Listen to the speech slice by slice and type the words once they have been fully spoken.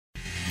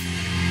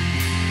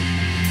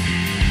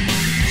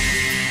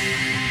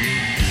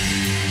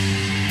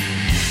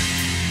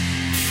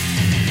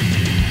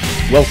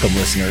Welcome,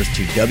 listeners,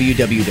 to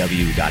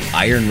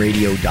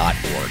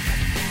www.ironradio.org,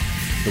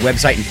 the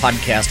website and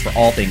podcast for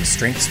all things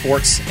strength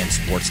sports and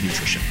sports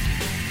nutrition.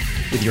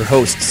 With your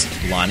hosts,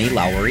 Lonnie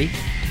Lowery.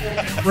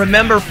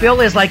 Remember,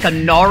 Phil is like a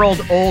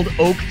gnarled old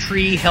oak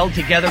tree held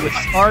together with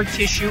scar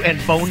tissue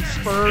and bone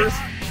spurs.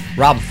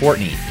 Rob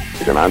Fortney.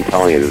 And I'm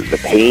telling you, the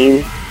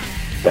pain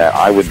that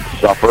I would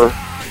suffer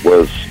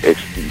was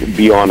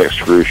beyond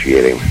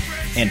excruciating.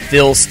 And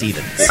Phil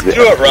Stevens. Do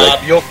it,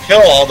 Rob. You'll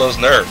kill all those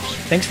nerves.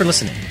 Thanks for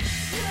listening.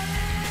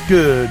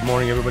 Good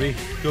morning, everybody.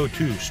 Go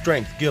to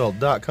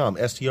strengthguild.com,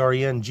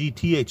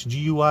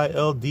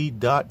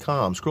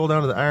 strengthguild.com. Scroll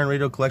down to the Iron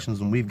Radio collections,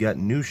 and we've got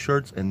new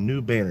shirts and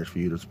new banners for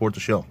you to support the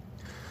show.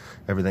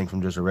 Everything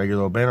from just a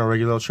regular banner,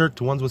 regular shirt,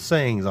 to ones with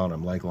sayings on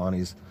them, like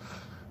Lonnie's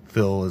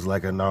Phil is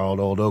like a gnarled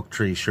old oak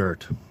tree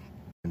shirt.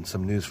 And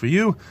some news for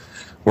you,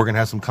 we're going to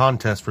have some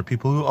contests for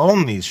people who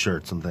own these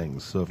shirts and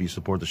things. So if you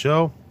support the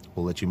show,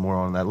 we'll let you more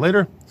on that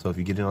later. So if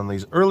you get in on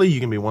these early, you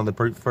can be one of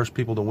the first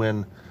people to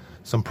win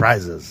some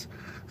prizes.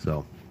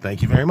 So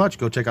thank you very much.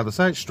 Go check out the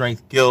site,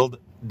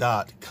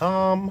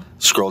 strengthguild.com.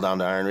 Scroll down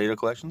to Iron Radio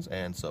Collections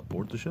and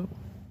support the show.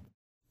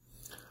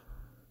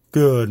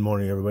 Good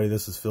morning, everybody.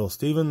 This is Phil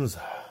Stevens.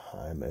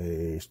 I'm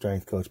a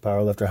strength coach,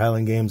 powerlifter,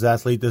 Highland Games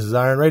athlete. This is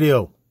Iron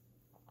Radio.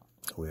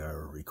 We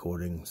are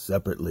recording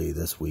separately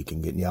this week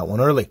and getting you out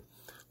one early.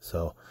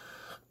 So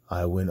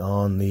I went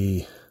on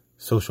the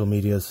social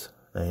medias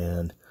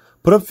and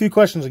put up a few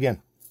questions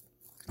again.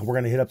 We're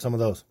going to hit up some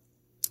of those.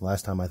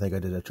 Last time I think I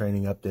did a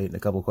training update and a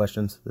couple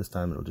questions. This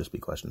time it'll just be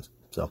questions.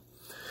 So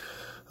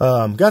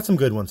got some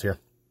good ones here.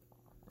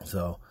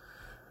 So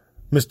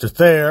Mr.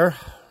 Thayer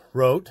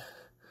wrote,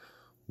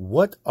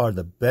 what are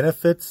the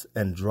benefits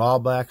and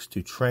drawbacks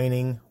to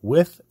training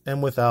with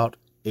and without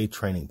a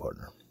training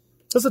partner?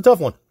 That's a tough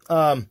one.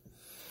 I've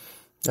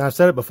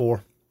said it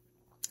before.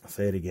 I'll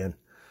say it again.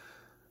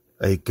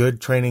 A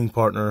good training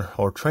partner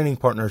or training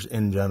partners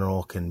in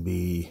general can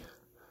be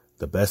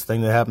the best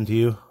thing that happened to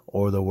you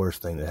or the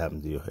worst thing that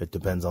happened to you. It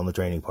depends on the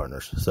training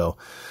partners. So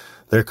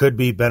there could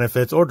be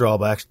benefits or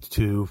drawbacks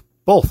to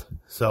both.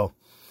 So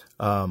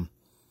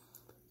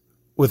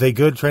with a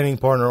good training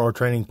partner or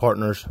training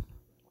partners,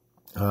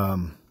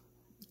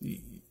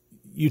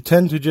 you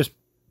tend to just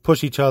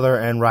push each other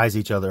and rise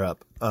each other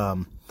up.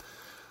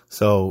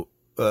 So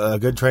a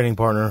good training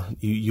partner,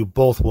 you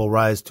both will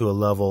rise to a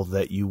level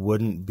that you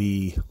wouldn't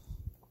be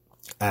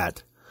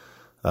at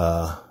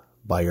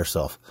by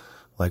yourself.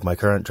 Like my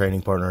current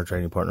training partners,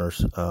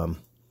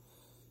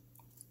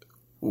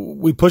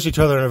 we push each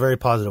other in a very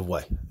positive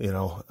way. You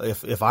know,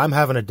 if I'm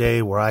having a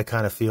day where I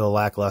kind of feel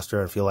lackluster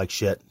and feel like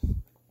shit,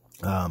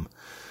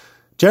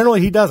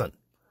 generally he doesn't.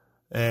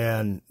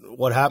 And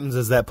what happens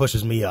is that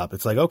pushes me up.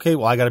 It's like, okay,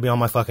 well, I got to be on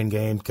my fucking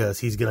game because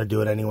he's going to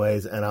do it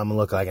anyways, and I'm going to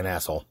look like an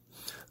asshole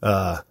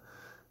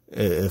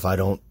if I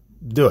don't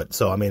do it.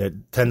 So, I mean,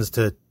 it tends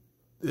to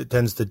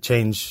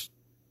change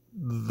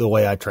the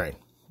way I train.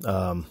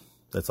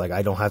 It's like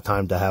I don't have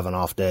time to have an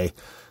off day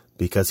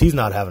because he's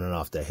not having an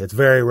off day. It's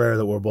very rare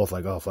that we're both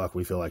like, oh, fuck,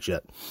 we feel like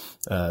shit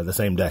the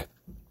same day.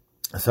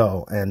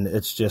 So, and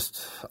it's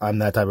just, I'm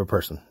that type of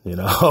person, you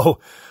know.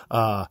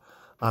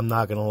 I'm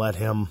not going to let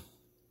him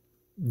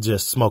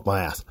just smoke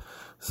my ass.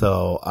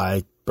 So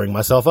I bring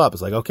myself up.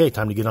 It's like, okay,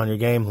 time to get on your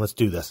game. Let's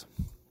do this.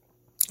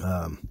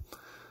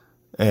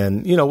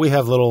 And, you know, we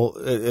have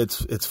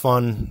it's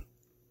fun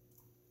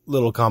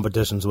little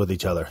competitions with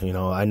each other. You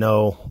know, I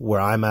know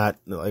where I'm at.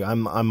 Like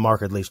I'm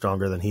markedly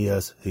stronger than he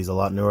is. He's a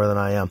lot newer than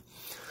I am,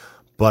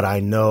 but I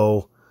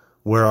know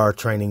where our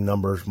training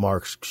numbers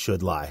marks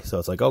should lie. So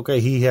it's like, okay,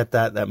 he hit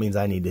that. That means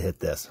I need to hit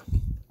this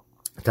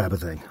type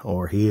of thing.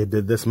 Or he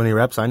did this many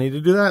reps. I need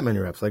to do that many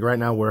reps. Like right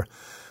now we're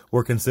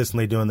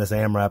consistently doing this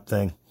AMRAP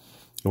thing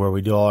where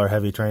we do all our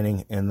heavy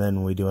training and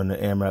then we do an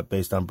AMRAP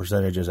based on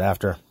percentages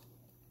after.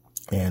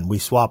 And we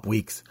swap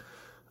weeks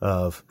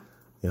of,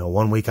 you know,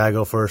 1 week I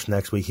go first,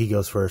 next week he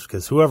goes first,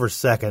 because whoever's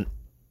second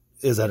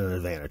is at an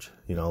advantage.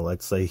 You know,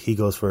 let's say he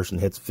goes first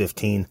and hits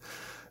 15.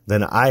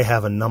 Then I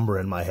have a number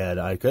in my head.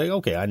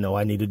 Okay, I know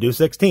I need to do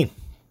 16.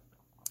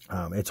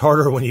 It's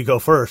harder when you go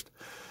first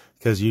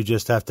because you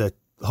just have to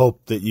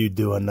hope that you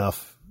do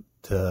enough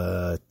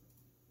to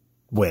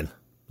win,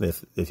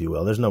 if you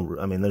will. There's no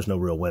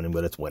real winning,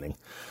 but it's winning.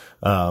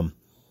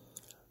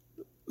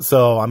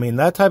 So, I mean,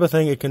 that type of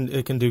thing, it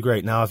can do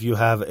great. Now, if you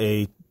have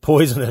a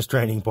poisonous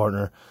training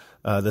partner,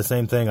 the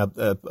same thing,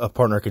 a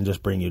partner can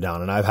just bring you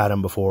down. And I've had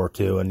them before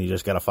too, and you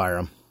just got to fire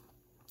them.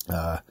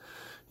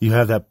 You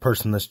have that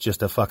person that's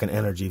just a fucking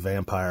energy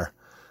vampire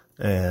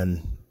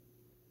and,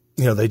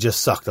 you know, they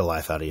just suck the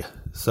life out of you.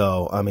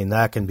 So, I mean,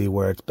 that can be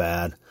where it's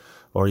bad.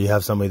 Or you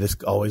have somebody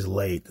that's always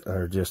late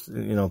or just,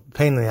 you know,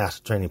 pain in the ass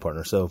training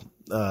partner. So,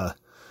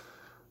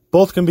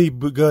 both can be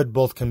good,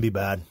 both can be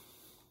bad.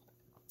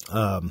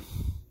 You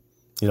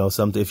know,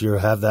 if you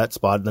have that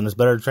spot, then it's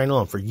better to train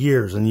alone. For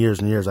years and years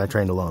and years, I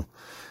trained alone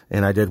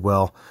and I did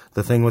well.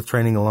 The thing with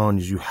training alone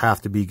is you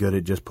have to be good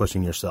at just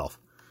pushing yourself.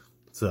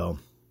 So,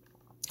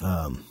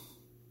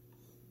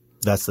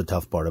 that's the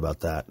tough part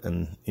about that.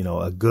 And, you know,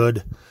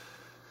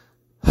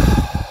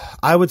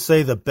 I would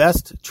say the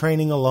best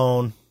training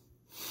alone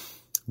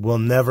will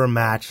never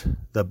match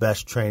the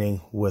best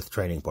training with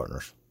training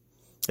partners.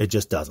 It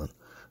just doesn't.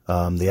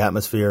 The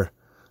atmosphere,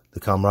 the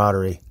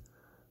camaraderie,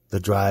 the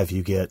drive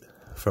you get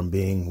from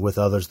being with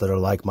others that are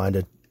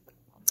like-minded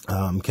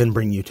can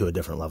bring you to a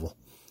different level.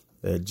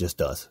 It just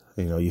does.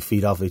 You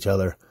feed off each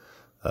other.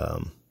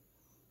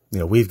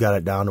 We've got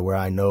it down to where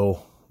I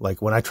know,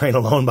 like when I train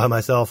alone by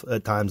myself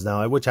at times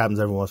now, which happens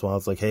every once in a while,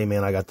 it's like, hey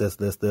man, I got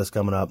this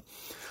coming up.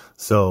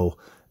 So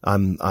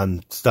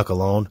I'm stuck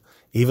alone.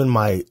 Even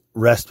my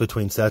rest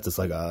between sets, it's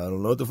like, I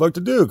don't know what the fuck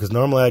to do. Cause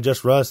normally I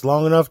just rest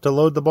long enough to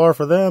load the bar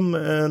for them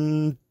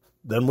and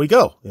then we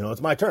go,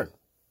 it's my turn.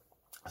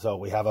 So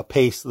we have a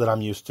pace that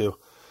I'm used to.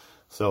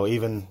 So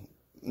even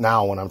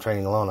now when I'm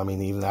training alone, I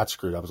mean, even that's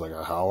screwed up. It's like,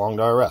 how long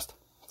do I rest?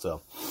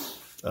 So,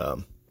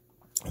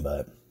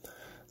 but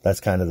that's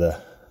kind of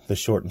the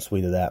short and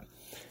sweet of that.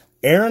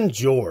 Aaron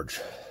George,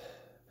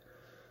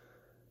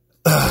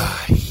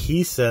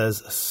 he says,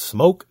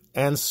 smoke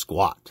and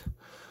squat.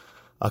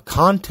 A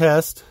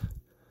contest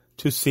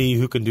to see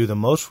who can do the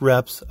most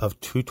reps of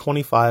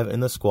 225 in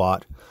the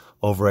squat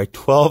over a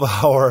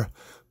 12-hour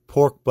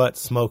pork butt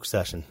smoke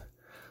session.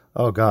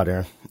 Oh, God,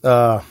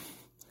 Aaron.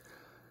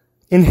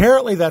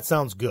 Inherently, that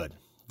sounds good.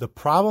 The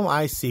problem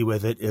I see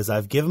with it is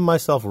I've given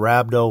myself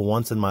rhabdo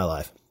once in my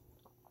life.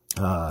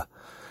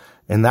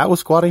 And that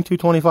was squatting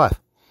 225.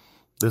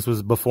 This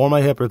was before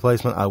my hip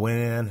replacement. I went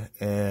in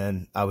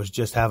and I was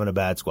just having a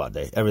bad squat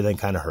day. Everything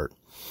kind of hurt.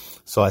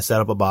 So I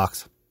set up a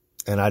box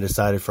and I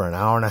decided for an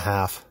hour and a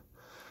half,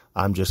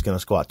 I'm just going to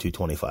squat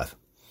 225.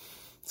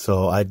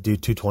 So I'd do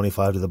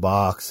 225 to the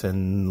box,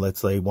 and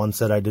let's say one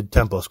set I did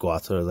tempo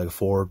squats, so like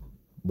 4,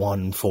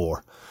 1,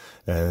 4.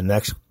 And the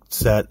next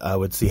set I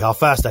would see how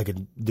fast I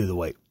could do the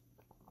weight.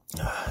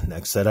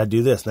 Next set I'd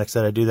do this, next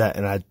set I'd do that.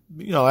 And I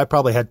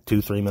probably had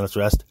 2-3 minutes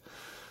rest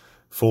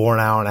for an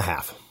hour and a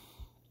half.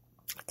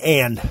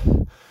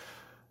 And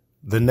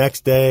the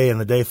next day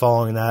and the day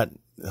following that,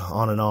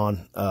 on and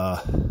on,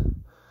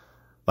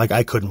 like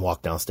I couldn't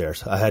walk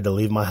downstairs. I had to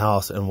leave my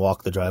house and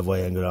walk the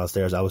driveway and go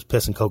downstairs. I was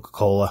pissing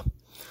Coca-Cola.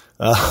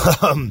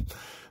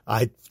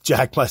 I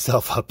jacked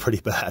myself up pretty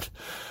bad.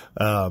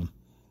 To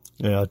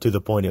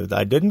the point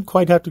I didn't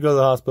quite have to go to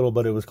the hospital,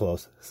 but it was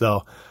close.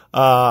 So,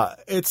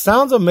 it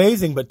sounds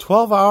amazing, but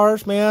 12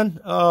 hours, man.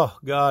 Oh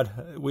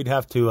God, we'd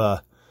have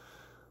to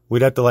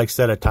like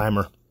set a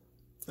timer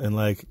and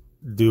like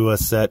do a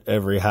set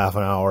every half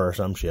an hour or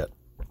some shit,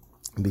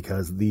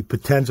 because the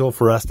potential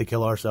for us to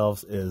kill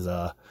ourselves is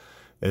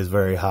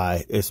very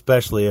high,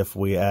 especially if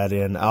we add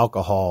in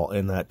alcohol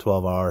in that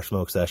 12-hour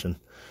smoke session.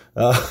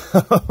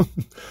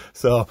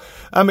 So,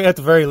 I mean, at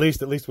the very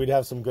least, at least we'd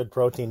have some good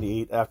protein to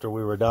eat after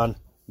we were done.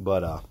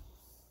 But,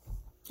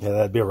 yeah,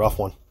 that'd be a rough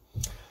one.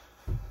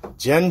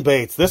 Jen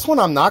Bates. This one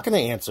I'm not going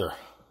to answer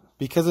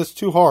because it's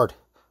too hard.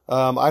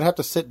 I'd have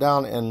to sit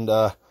down and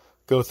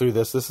go through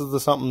this. This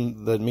is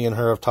something that me and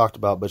her have talked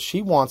about, but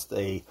she wants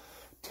a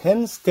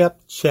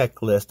 10-step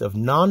checklist of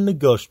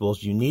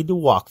non-negotiables you need to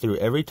walk through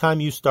every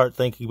time you start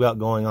thinking about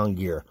going on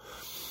gear.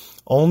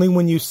 Only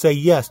when you say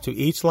yes to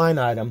each line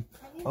item.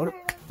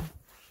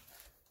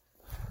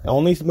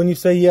 Only when you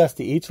say yes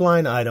to each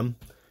line item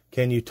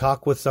can you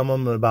talk with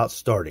someone about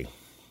starting.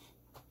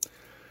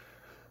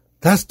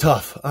 That's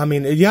tough. I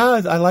mean,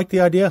 yeah, I like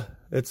the idea.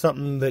 It's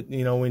something that,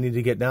 we need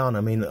to get down.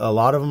 I mean, a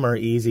lot of them are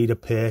easy to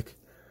pick.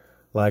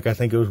 Like, I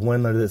think it was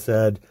Wendler that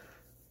said,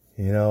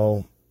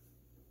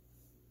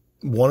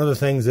 one of the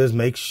things is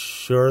make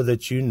sure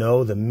that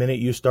the minute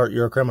you start,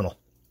 you're a criminal.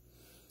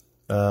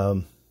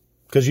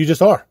 'Cause you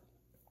just are.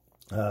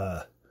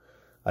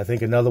 I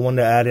think another one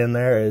to add in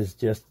there is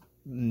just,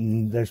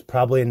 there's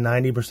probably a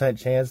 90%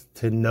 chance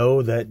to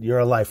know that you're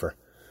a lifer.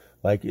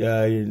 Like,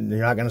 you're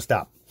not going to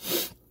stop.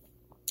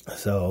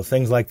 So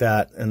things like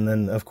that. And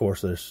then of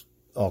course there's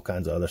all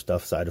kinds of other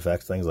stuff, side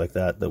effects, things like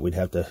that we'd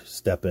have to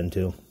step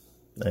into.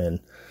 And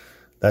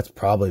that's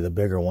probably the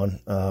bigger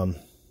one.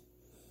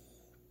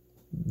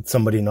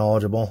 Somebody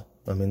knowledgeable.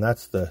 I mean,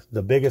 that's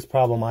the biggest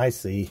problem I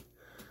see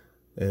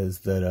is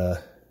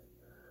that,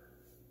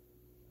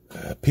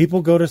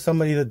 people go to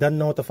somebody that doesn't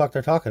know what the fuck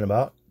they're talking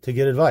about to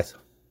get advice.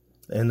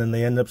 And then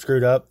they end up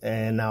screwed up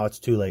and now it's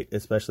too late,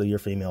 especially your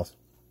females,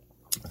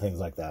 things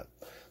like that.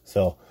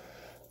 So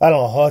I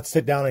don't know. Let's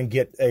sit down and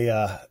get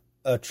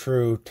a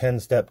true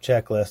 10-step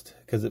checklist,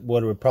 because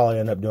what it would probably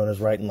end up doing is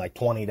writing like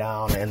 20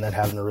 down and then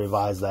having to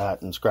revise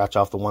that and scratch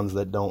off the ones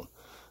that don't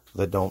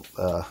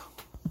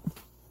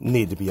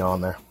need to be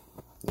on there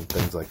and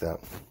things like that.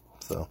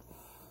 So,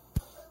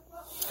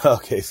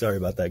 okay, sorry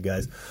about that,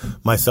 guys.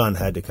 My son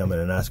had to come in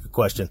and ask a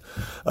question.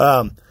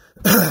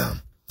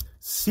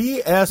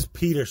 C.S.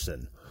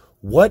 Peterson,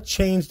 what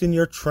changed in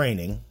your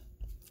training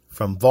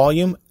from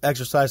volume,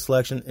 exercise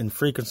selection, and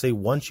frequency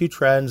once you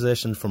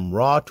transitioned from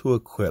raw to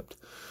equipped?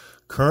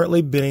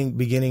 Currently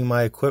beginning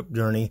my equipped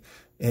journey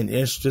and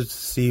interested to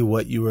see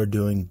what you are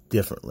doing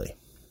differently.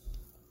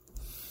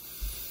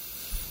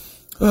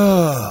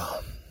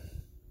 Not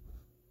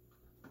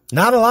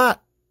a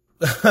lot.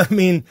 I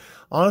mean,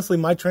 honestly,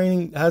 my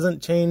training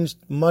hasn't changed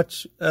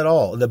much at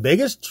all. The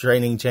biggest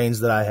training change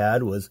that I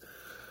had was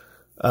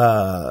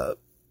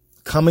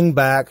coming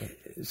back.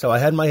 So I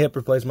had my hip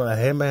replacement, I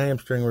had my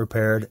hamstring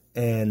repaired,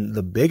 and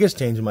the biggest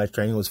change in my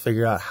training was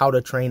figure out how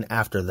to train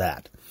after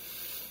that.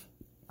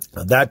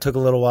 That took a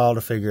little while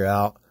to figure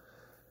out,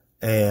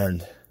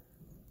 and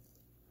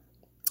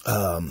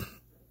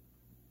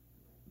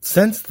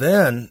since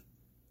then,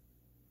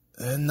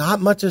 not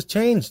much has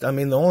changed. I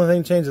mean, the only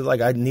thing changed is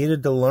like I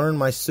needed to learn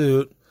my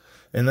suit,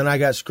 and then I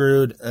got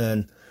screwed,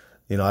 and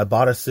I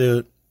bought a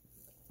suit,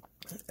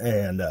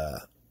 and I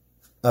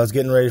was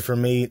getting ready for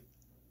meet,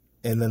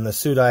 and then the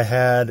suit I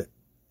had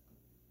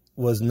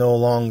was no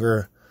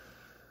longer,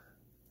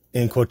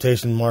 in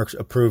quotation marks,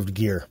 approved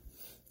gear.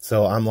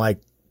 So I'm like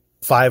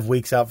 5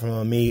 weeks out from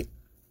a meet,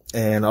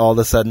 and all of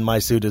a sudden my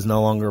suit is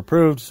no longer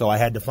approved. So I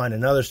had to find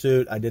another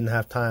suit. I didn't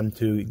have time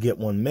to get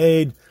one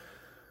made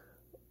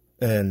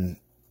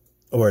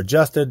or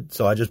adjusted.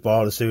 So I just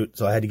borrowed a suit.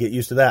 So I had to get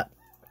used to that.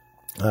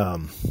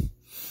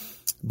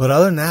 But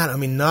other than that, I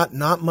mean,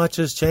 not much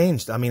has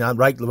changed. I mean,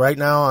 right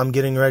now I'm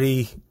getting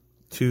ready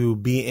to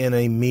be in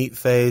a meet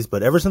phase,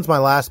 but ever since my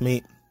last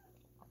meet,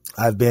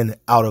 I've been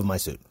out of my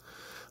suit.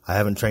 I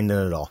haven't trained in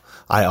it at all.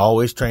 I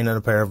always train in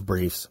a pair of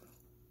briefs.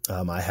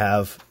 I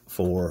have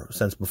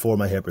since before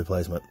my hip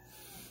replacement.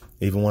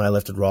 Even when I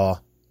lifted raw,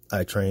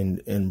 I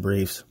trained in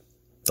briefs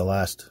the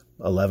last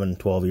 11,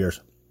 12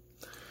 years.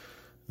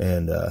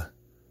 And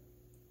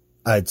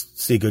I'd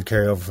see good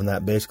carryover from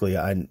that. Basically,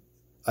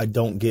 I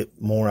don't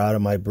get more out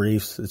of my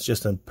briefs. It's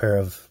just a pair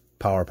of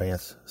power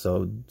pants.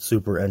 So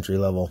super entry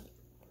level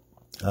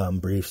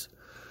briefs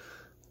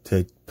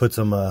to put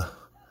some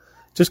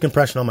just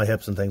compression on my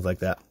hips and things like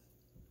that.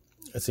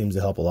 It seems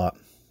to help a lot.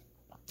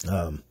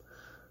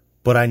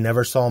 But I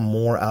never saw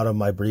more out of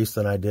my briefs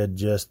than I did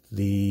just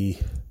the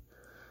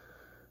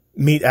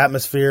meet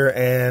atmosphere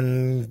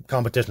and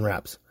competition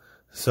wraps.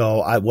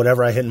 So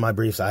whatever I hit in my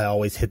briefs, I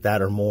always hit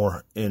that or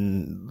more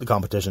in the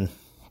competition.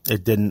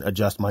 It didn't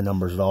adjust my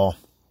numbers at all.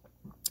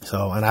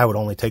 So, and I would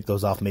only take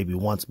those off maybe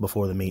once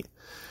before the meet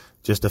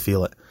just to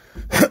feel it.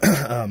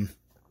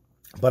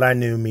 But I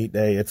knew meet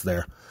day, it's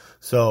there.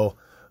 So,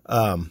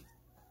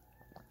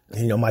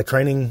 my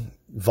training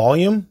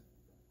volume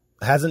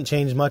hasn't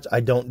changed much. I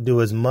don't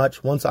do as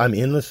much once I'm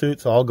in the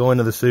suit. So I'll go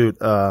into the suit,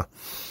 probably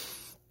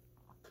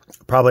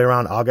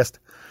around August.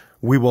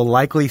 We will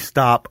likely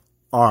stop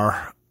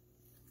our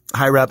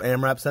high rep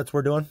AMRAP sets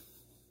we're doing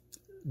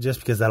just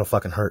because that'll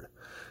fucking hurt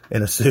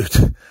in a suit.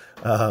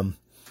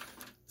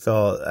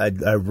 So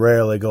I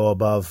rarely go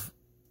above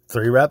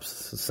 3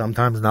 reps,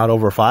 sometimes not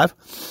over 5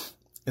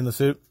 in the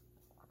suit.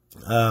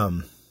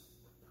 And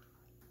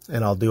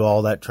I'll do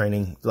all that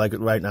training. Like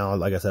right now,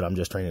 like I said, I'm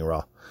just training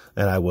raw,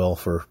 and I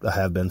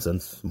have been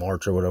since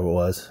March or whatever it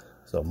was.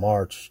 So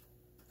March,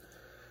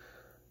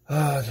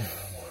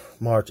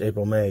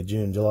 April, May,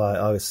 June, July,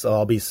 August. So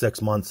I'll be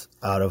 6 months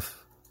out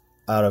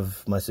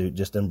of my suit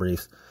just in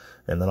briefs.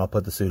 And then I'll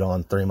put the suit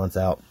on 3 months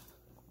out,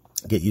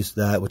 get used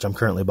to that, which I'm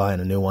currently buying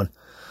a new one.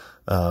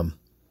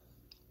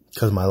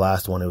 Cause my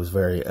last one, it was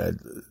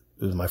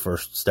my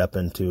first step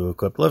into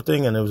equipped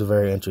lifting, and it was a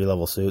very entry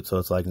level suit. So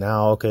it's like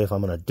now, okay, if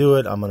I'm going to do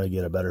it, I'm going to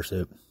get a better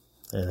suit.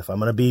 And if I'm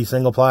going to be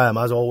single ply, I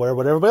might as well wear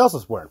what everybody else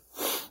is wearing.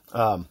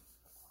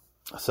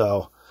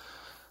 So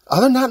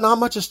other than that, not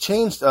much has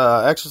changed.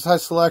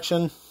 Exercise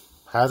selection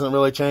hasn't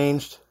really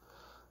changed.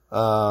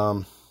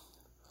 And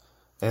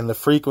the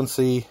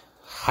frequency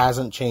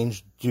hasn't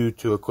changed due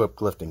to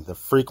equipped lifting. The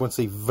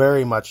frequency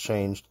very much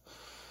changed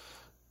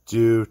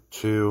due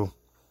to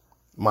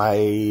my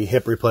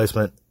hip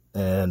replacement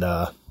and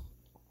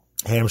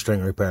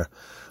hamstring repair,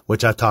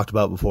 which I've talked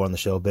about before on the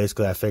show.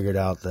 Basically, I figured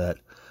out that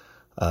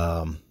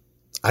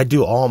I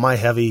do all my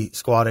heavy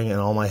squatting and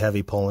all my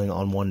heavy pulling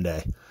on one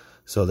day.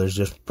 So there's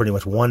just pretty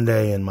much one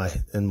day in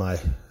my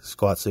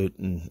squat suit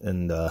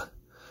and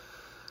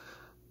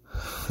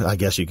I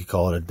guess you could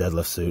call it a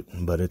deadlift suit,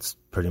 but it's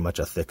pretty much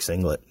a thick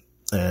singlet.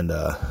 And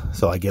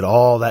so I get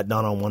all that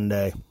done on one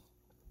day,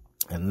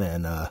 and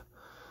then I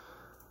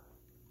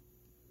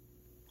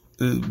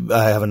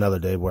have another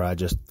day where I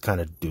just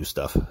kind of do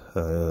stuff.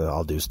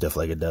 I'll do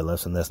stiff-legged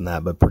deadlifts and this and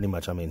that, but pretty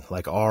much, I mean,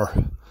 like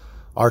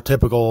our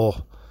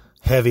typical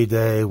heavy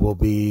day will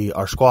be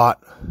our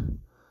squat,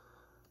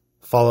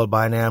 followed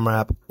by an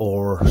AMRAP,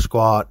 or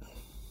squat,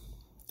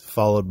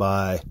 followed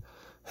by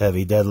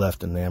heavy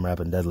deadlift and AMRAP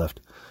and deadlift.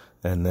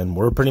 And then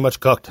we're pretty much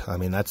cooked. I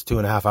mean, that's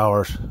 2.5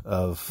 hours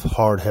of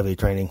hard, heavy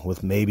training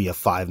with maybe a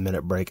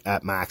 5-minute break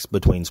at max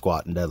between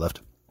squat and deadlift.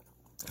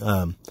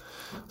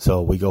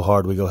 So we go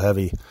hard, we go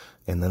heavy,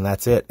 and then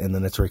that's it. And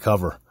then it's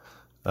recover,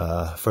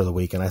 for the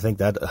week. And I think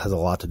that has a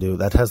lot to do,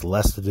 that has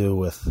less to do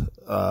with,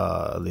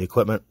 the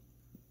equipment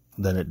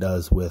than it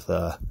does with,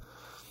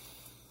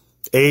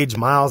 age,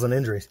 miles, and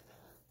injuries.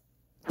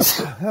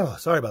 Oh,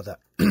 sorry about that.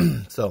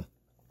 So,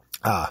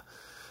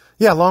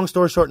 yeah, long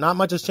story short, not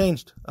much has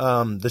changed.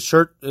 The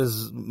shirt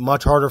is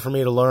much harder for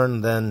me to learn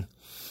than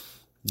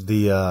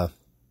the,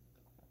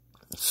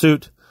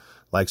 suit,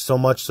 like so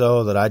much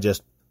so that I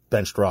just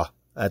benched raw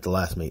at the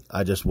last meet.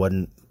 I just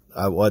wasn't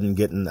I wasn't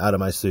getting out of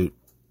my shirt,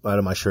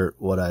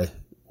 what I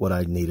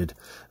needed.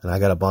 And I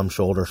got a bum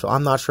shoulder, so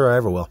I'm not sure I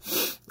ever will.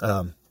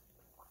 I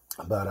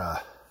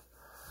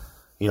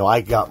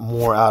got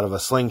more out of a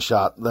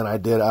slingshot than I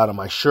did out of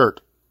my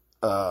shirt.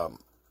 And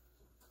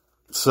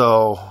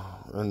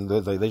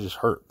they just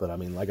hurt. But I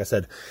mean, like I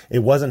said, it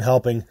wasn't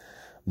helping.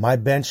 My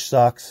bench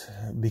sucks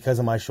because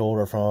of my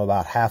shoulder from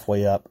about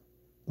halfway up.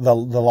 The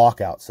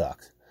lockout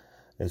sucks,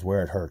 is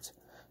where it hurts.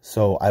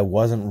 So I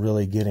wasn't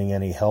really getting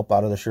any help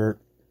out of the shirt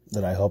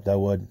that I hoped I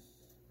would,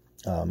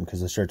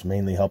 because the shirts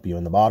mainly help you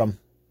in the bottom.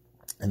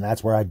 And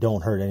that's where I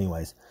don't hurt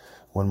anyways.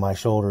 When my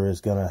shoulder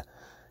is going to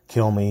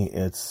kill me,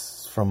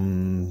 it's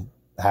from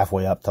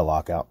halfway up to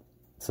lockout.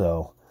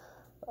 So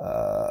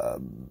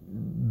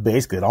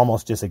basically it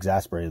almost just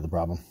exacerbated the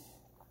problem,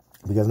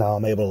 because now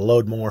I'm able to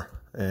load more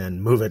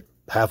and move it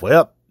halfway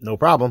up, no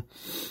problem.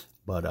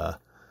 But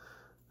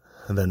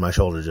and then my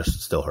shoulder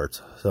just still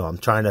hurts. So I'm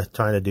trying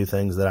to do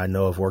things that I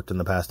know have worked in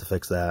the past to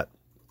fix that,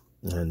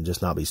 and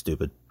just not be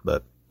stupid.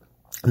 But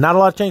not a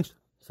lot changed.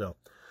 So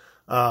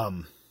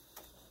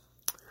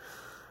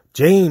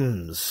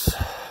James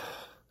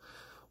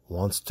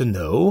wants to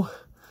know,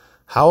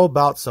 how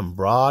about some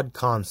broad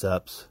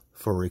concepts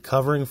for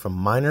recovering from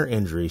minor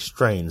injuries,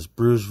 strains,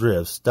 bruised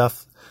ribs,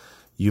 stuff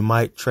you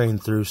might train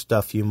through,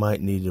 stuff you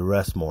might need to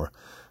rest more?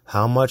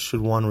 How much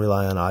should one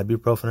rely on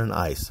ibuprofen and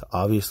ice?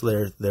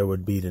 Obviously, there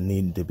would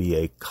need to be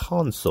a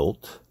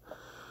consult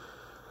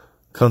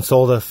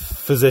a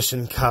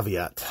physician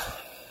caveat.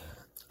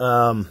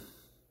 Some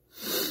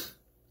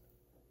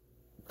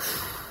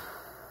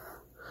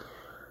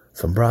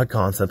broad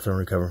concepts on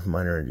recovering from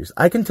minor injuries.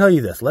 I can tell you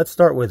this. Let's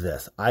start with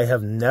this. I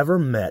have never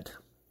met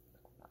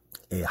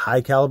a high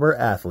caliber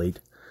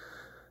athlete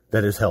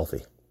that is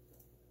healthy.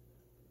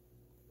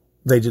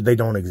 They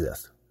don't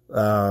exist.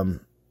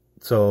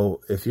 So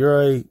if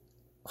you're a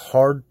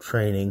hard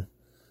training,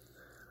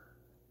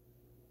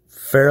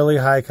 fairly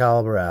high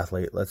caliber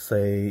athlete, let's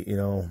say,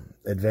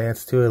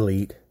 advanced to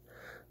elite,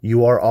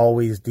 you are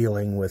always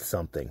dealing with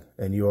something,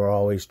 and you are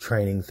always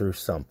training through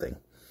something.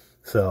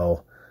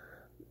 So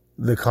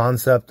the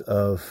concept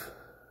of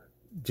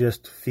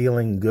just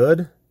feeling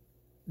good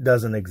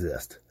doesn't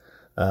exist.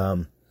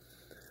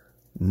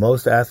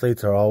 Most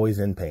athletes are always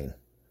in pain,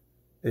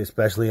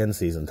 especially in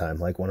season time.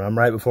 Like when I'm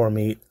right before a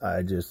meet,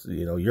 I just,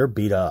 you're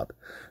beat up.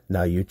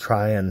 Now you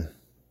try and,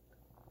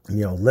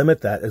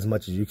 limit that as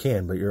much as you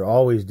can, but you're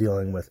always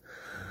dealing with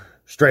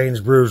strains,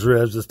 bruised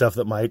ribs, the stuff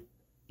that might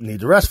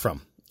need to rest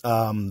from.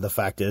 The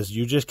fact is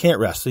you just can't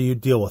rest, so you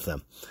deal with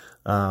them.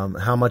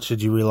 How much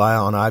should you rely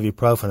on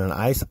ibuprofen and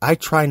ice? I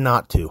try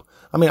not to.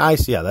 I mean,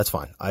 ice, yeah, that's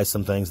fine. Ice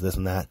some things, this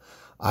and that.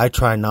 I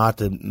try not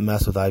to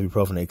mess with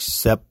ibuprofen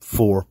except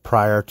for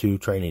prior to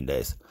training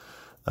days,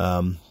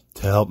 to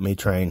help me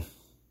train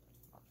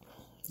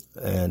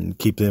and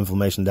keep the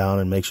inflammation down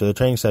and make sure the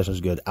training session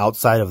is good.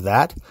 Outside of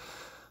that,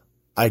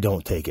 I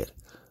don't take it.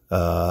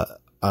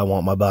 I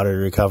want my body to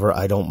recover.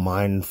 I don't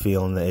mind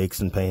feeling the aches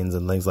and pains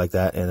and things like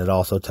that. And it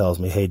also tells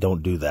me, hey,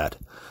 don't do that.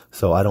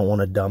 So I don't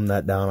want to dumb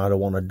that down. I don't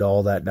want to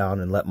dull that down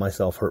and let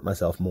myself hurt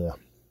myself more.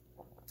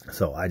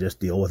 So I just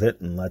deal with it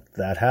and let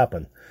that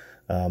happen.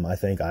 I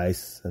think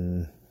ice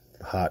and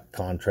hot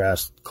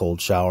contrast, cold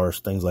showers,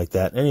 things like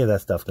that, any of that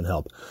stuff can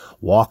help.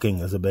 Walking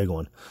is a big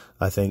one.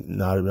 I think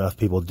not enough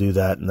people do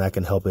that, and that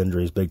can help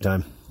injuries big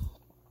time.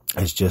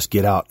 It's just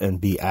get out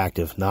and be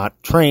active,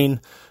 not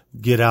train,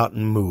 get out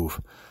and move.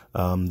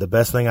 The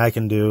best thing I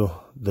can do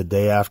the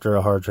day after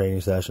a hard training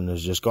session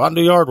is just go out and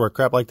do yard work,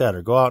 crap like that,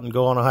 or go out and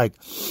go on a hike.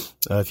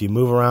 If you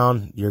move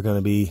around, you're going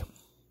to be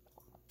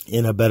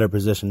in a better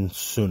position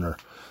sooner.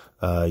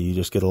 You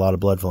just get a lot of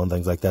blood flow and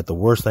things like that. The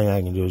worst thing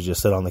I can do is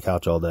just sit on the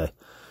couch all day.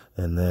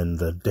 And then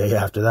the day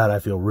after that, I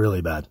feel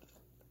really bad.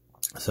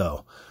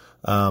 So,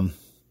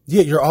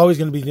 you're always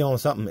going to be dealing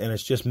with something, and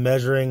it's just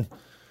measuring,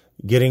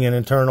 getting an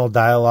internal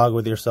dialogue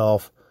with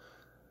yourself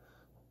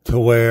to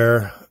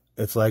where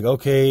it's like,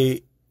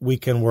 okay, we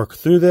can work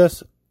through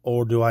this,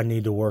 or do I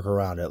need to work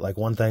around it? Like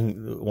one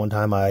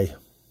time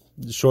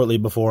shortly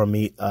before a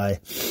meet, I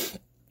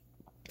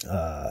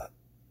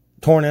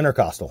torn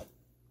intercostal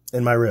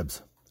in my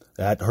ribs.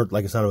 That hurt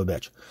like a son of a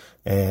bitch.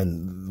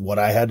 And what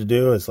I had to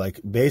do is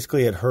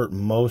basically it hurt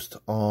most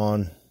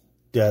on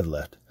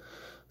deadlift.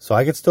 So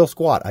I could still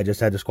squat. I just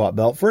had to squat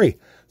belt free.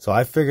 So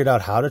I figured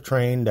out how to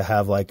train to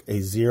have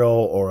a 0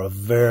 or a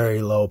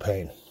very low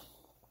pain,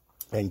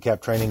 and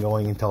kept training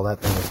going until that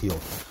thing was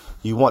healed.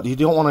 You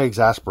don't want to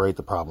exasperate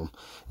the problem.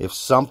 If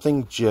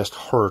something just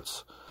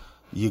hurts,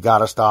 you got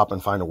to stop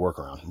and find a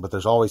workaround. But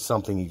there's always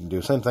something you can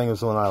do. Same thing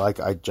as when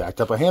I jacked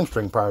up a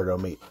hamstring prior to a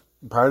meet.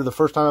 Prior to the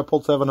first time I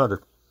pulled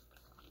 700.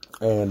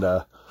 And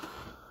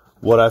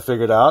what I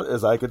figured out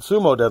is I could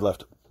sumo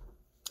deadlift.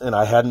 And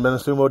I hadn't been a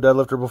sumo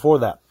deadlifter before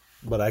that.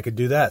 But I could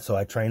do that. So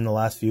I trained the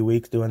last few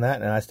weeks doing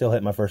that, and I still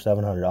hit my first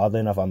 700. Oddly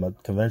enough, I'm a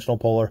conventional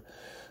puller,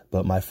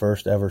 but my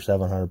first ever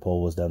 700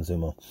 pull was done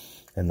sumo.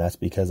 And that's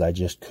because I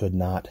just could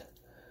not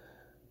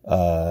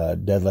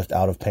deadlift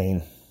out of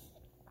pain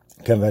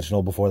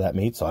conventional before that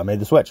meet. So I made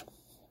the switch.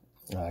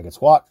 I could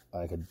squat,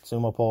 I could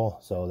sumo pull,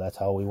 so that's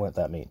how we went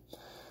that meet.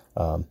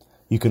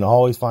 You can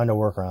always find a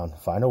workaround.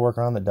 Find a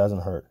workaround that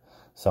doesn't hurt.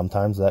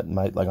 Sometimes that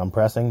might, like I'm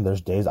pressing,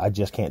 there's days I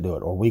just can't do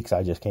it, or weeks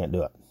I just can't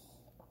do it.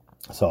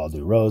 So I'll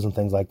do rows and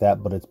things like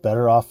that, but it's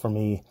better off for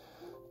me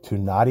to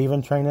not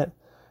even train it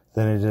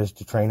than it is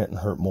to train it and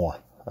hurt more.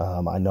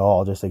 I know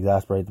I'll just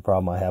exacerbate the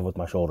problem I have with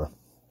my shoulder.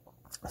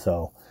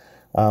 So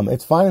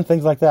it's finding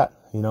things like that,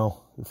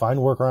 find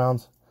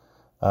workarounds,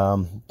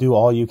 do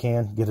all you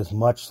can, get as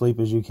much sleep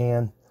as you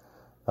can.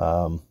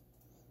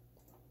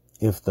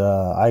 If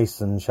the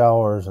ice and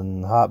showers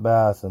and hot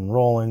baths and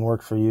rolling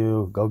works for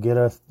you, go get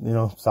a,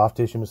 soft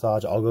tissue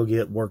massage. I'll go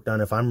get work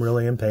done. If I'm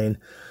really in pain,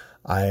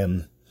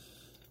 I'm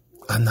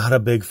not a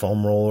big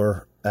foam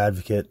roller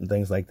advocate and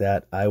things like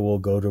that. I will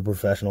go to a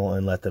professional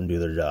and let them do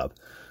their job.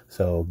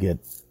 So get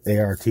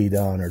ART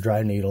done or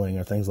dry needling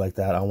or things like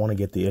that. I want to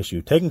get the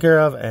issue taken care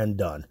of and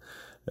done,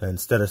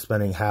 instead of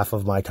spending half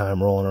of my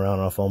time rolling around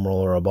on a foam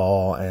roller or a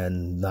ball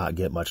and not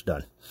get much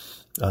done.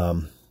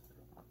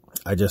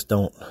 I just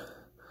don't.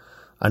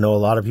 I know a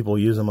lot of people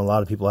use them. A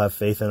lot of people have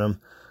faith in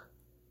them.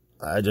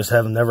 I just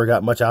have never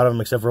got much out of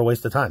them except for a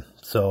waste of time.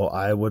 So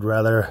I would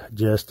rather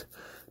just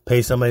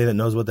pay somebody that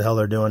knows what the hell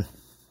they're doing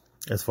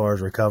as far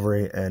as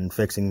recovery and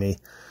fixing me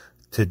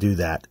to do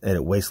that. And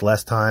it wastes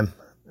less time,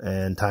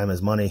 and time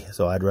is money.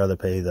 So I'd rather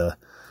pay the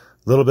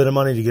little bit of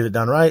money to get it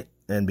done right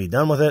and be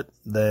done with it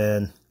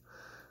than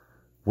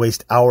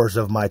waste hours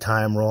of my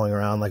time rolling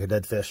around like a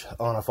dead fish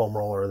on a foam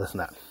roller or this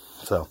and that.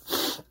 So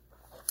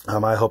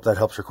I hope that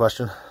helps your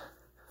question.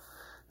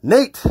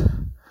 Nate,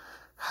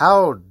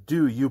 how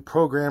do you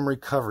program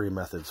recovery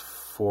methods?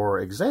 For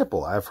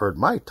example, I've heard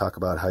Mike talk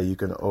about how you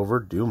can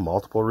overdo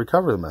multiple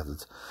recovery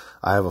methods.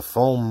 I have a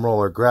foam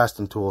roller,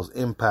 Graston tools,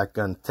 impact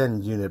gun,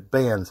 10 unit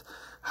bands.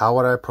 How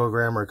would I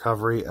program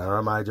recovery, or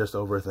am I just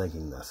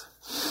overthinking this?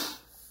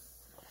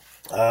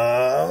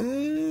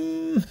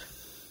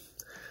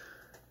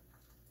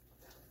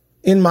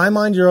 In my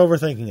mind, you're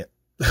overthinking it.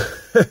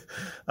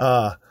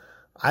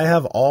 I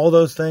have all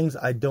those things.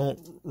 I don't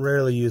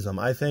rarely use them.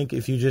 I think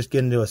if you just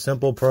get into a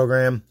simple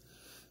program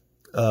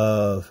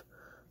of,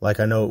 like,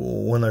 I know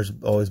Windler's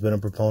always been a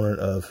proponent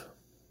of,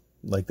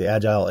 like, the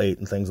Agile 8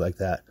 and things like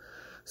that.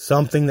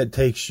 Something that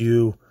takes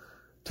you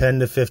 10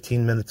 to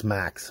 15 minutes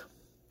max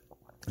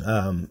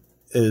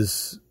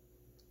is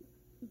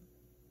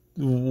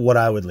what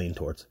I would lean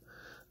towards.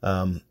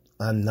 I'm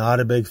not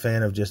a big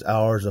fan of just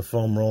hours of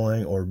foam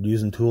rolling or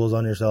using tools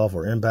on yourself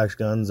or impact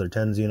guns or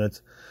TENS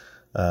units.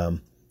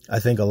 I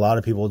think a lot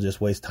of people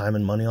just waste time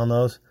and money on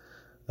those.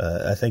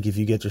 I think if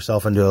you get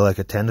yourself into like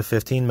a 10 to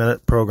 15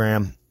 minute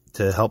program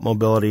to help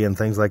mobility and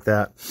things like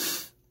that,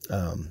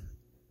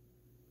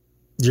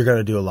 you're going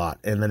to do a lot.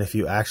 And then if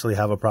you actually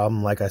have a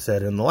problem, like I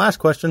said in the last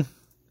question,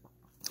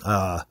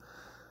 go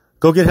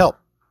get help.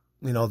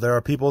 There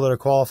are people that are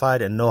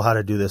qualified and know how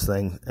to do this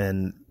thing.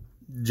 And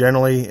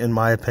generally, in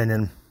my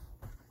opinion,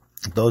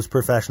 those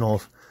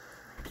professionals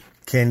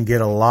can get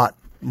a lot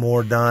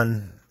more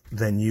done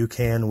than you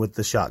can with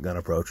the shotgun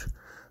approach.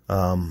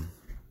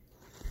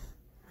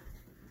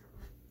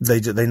 They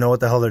know what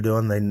the hell they're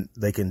doing.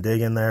 They can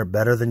dig in there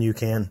better than you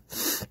can.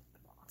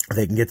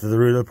 They can get to the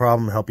root of the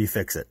problem and help you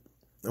fix it.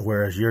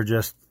 Whereas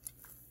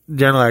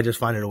generally I just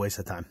find it a waste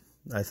of time.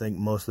 I think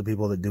most of the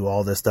people that do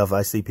all this stuff,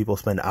 I see people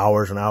spend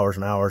hours and hours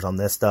and hours on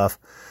this stuff.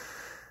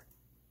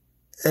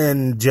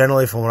 And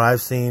generally from what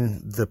I've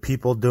seen, the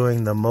people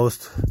doing the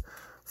most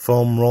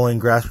foam rolling,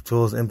 grasp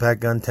tools, impact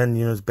gun, 10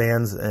 units,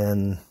 bands,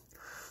 and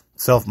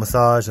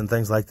self-massage and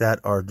things like that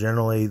are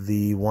generally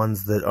the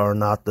ones that are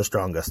not the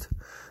strongest.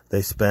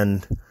 They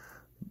spend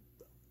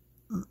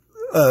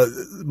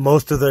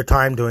most of their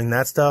time doing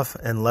that stuff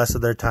and less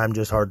of their time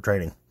just hard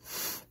training.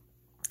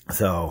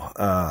 So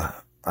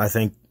I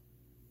think,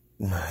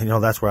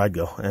 that's where I'd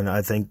go. And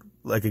I think,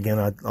 like, again,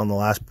 on the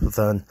last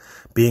one,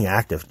 being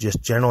active,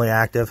 just generally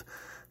active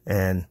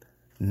and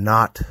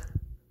not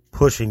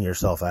pushing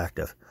yourself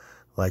active.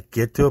 Like,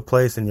 get to a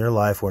place in your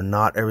life where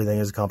not everything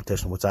is a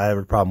competition, which I have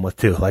a problem with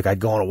too. Like, I'd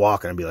go on a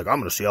walk and I'd be like, I'm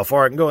going to see how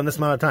far I can go in this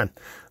amount of time.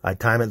 I'd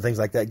time it and things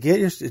like that.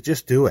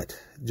 Just do it.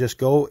 Just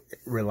go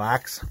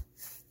relax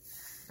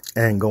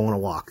and go on a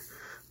walk.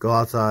 Go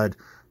outside,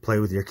 play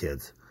with your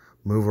kids,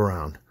 move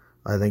around.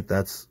 I think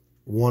that's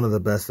one of the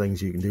best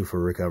things you can do for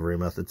recovery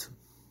methods,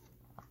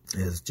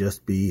 is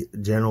just be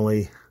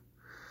generally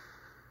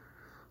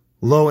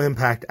low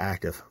impact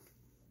active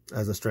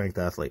as a strength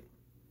athlete.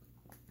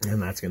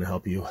 And that's going to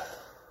help you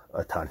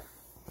a ton.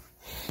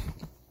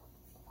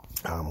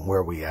 Where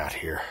are we at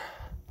here?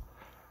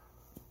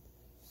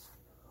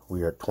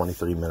 We are at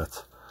 23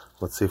 minutes.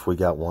 Let's see if we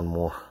got one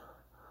more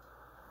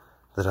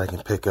that I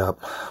can pick up.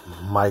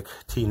 Mike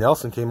T.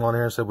 Nelson came on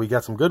here and said we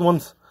got some good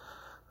ones.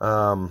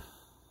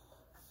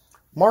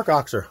 Mark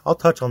Oxer, I'll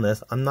touch on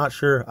this. I'm not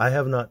sure. I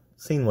have not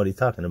seen what he's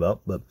talking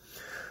about, but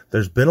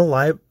there's been a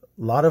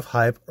lot of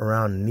hype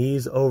around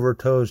knees over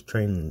toes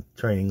training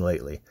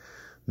lately.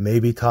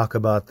 Maybe talk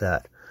about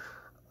that.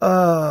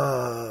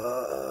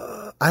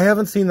 I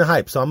haven't seen the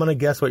hype, so I'm going to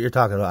guess what you're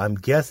talking about. I'm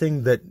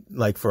guessing that,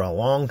 like, for a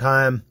long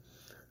time,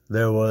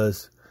 there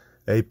was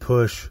a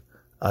push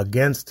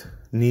against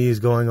knees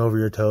going over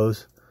your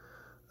toes.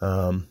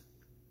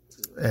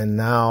 And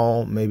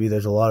now maybe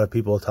there's a lot of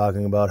people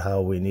talking about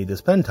how we need to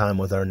spend time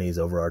with our knees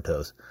over our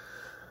toes.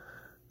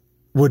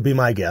 Would be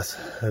my guess,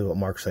 is what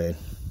Mark's saying.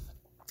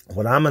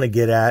 What I'm going to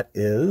get at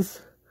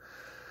is,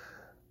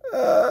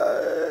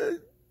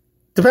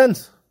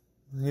 depends.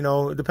 You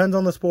know, it depends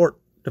on the sport,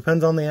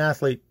 depends on the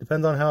athlete,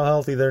 depends on how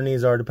healthy their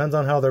knees are, depends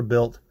on how they're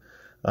built.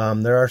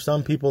 There are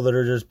some people that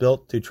are just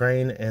built to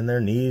train and their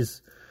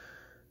knees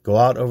go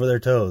out over their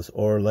toes.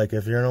 Or like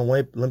if you're an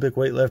Olympic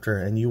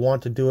weightlifter and you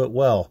want to do it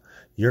well,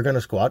 you're going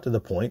to squat to the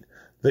point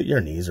that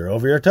your knees are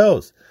over your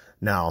toes.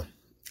 Now,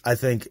 I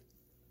think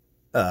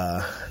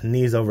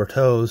knees over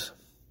toes,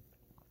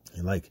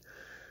 like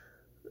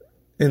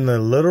in the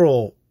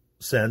literal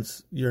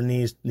sense, your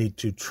knees need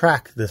to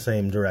track the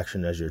same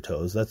direction as your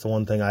toes. That's the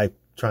one thing I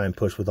try and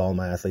push with all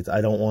my athletes.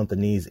 I don't want the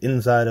knees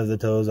inside of the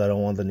toes. I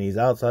don't want the knees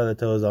outside of the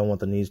toes. I want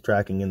the knees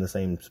tracking in the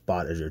same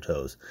spot as your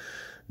toes.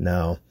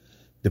 Now,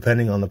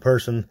 depending on the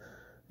person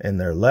and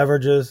their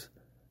leverages,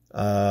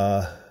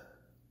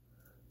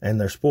 and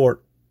their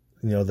sport,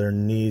 you know, their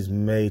knees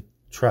may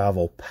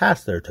travel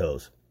past their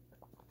toes.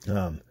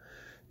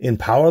 In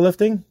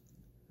powerlifting,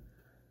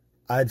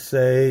 I'd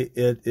say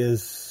it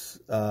is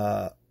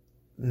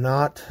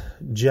not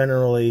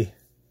generally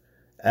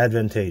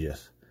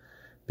advantageous,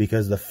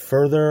 because the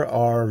further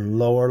our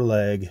lower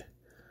leg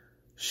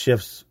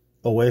shifts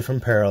away from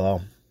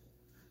parallel,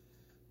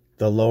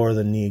 the lower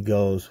the knee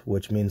goes,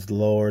 which means the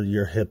lower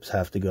your hips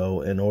have to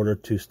go in order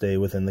to stay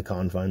within the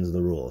confines of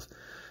the rules.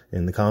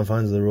 In the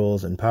confines of the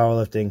rules in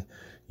powerlifting,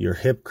 your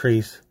hip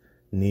crease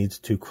needs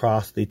to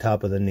cross the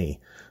top of the knee.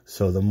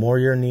 So the more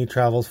your knee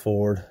travels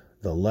forward,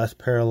 the less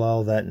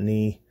parallel that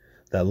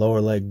lower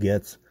leg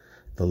gets,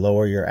 the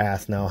lower your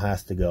ass now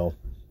has to go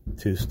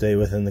to stay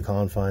within the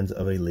confines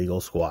of a legal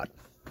squat.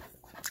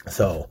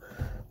 So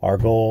our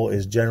goal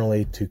is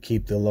generally to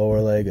keep the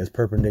lower leg as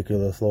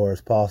perpendicular to the floor as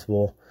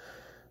possible,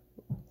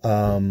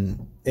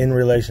 in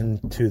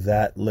relation to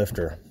that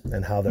lifter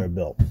and how they're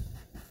built.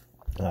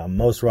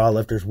 Most raw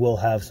lifters will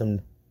have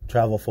some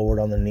travel forward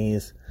on their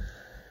knees,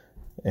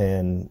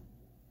 and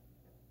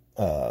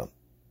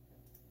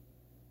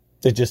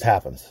it just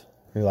happens.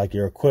 Like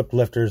your equipped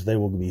lifters, they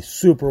will be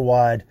super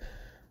wide,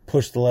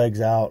 push the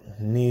legs out,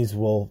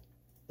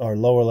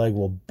 lower leg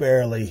will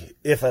barely,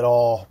 if at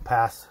all,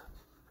 pass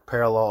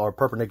parallel or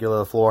perpendicular to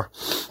the floor,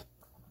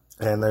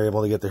 and they're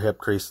able to get their hip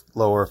crease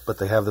lower, but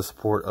they have the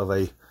support of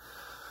a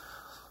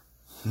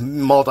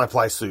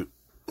multiply suit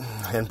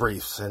and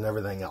briefs and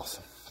everything else.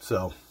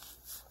 So,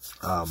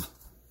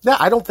 yeah,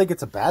 I don't think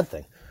it's a bad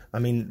thing. I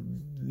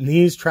mean,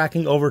 knees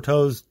tracking over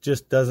toes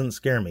just doesn't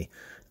scare me.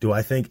 Do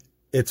I think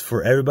it's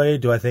for everybody?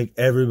 Do I think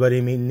everybody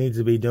needs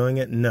to be doing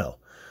it? No.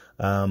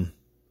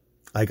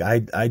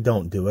 I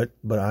don't do it,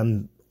 but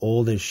I'm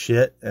old as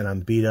shit and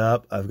I'm beat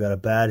up. I've got a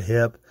bad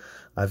hip.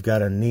 I've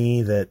got a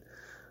knee that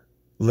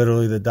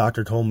literally the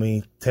doctor told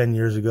me 10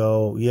 years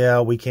ago, yeah,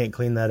 we can't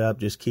clean that up.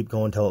 Just keep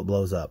going till it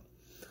blows up.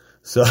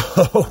 So,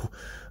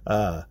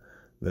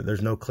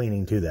 there's no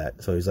cleaning to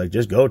that. So he's like,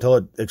 just go till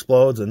it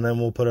explodes and then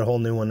we'll put a whole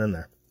new one in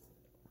there.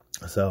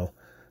 So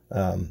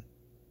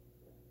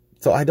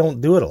I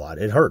don't do it a lot.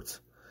 It hurts.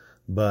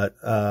 But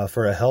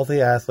for a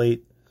healthy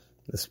athlete,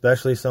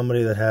 especially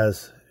somebody that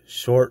has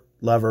short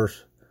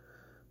levers,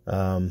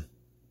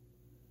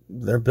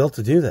 they're built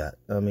to do that.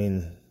 I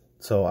mean,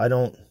 so I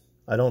don't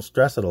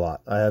stress it a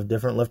lot. I have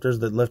different lifters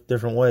that lift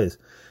different ways,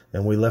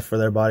 and we lift for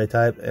their body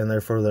type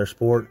and for their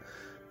sport,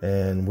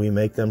 and we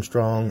make them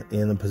strong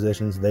in the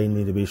positions they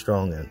need to be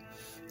strong in.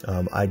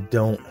 I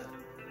don't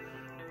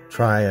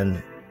try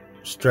and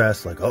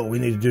stress like, oh, we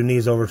need to do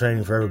knees over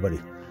training for everybody.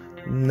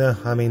 No,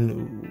 I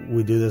mean,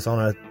 we do this on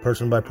a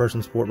person by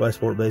person, sport by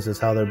sport basis,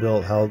 how they're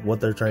built, what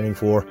they're training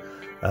for.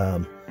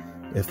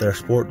 If their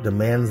sport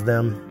demands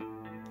them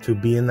to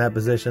be in that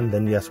position,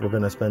 then yes, we're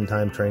going to spend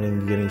time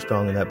training, getting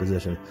strong in that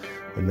position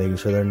and making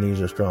sure their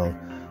knees are strong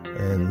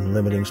and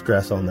limiting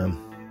stress on them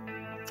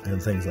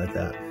and things like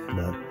that.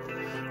 But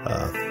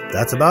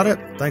that's about it.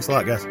 Thanks a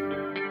lot, guys.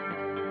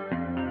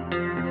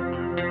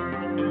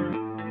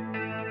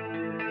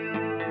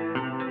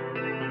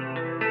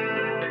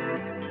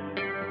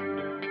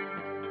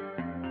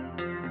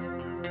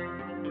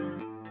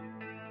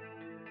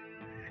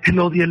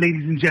 Hello there,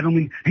 ladies and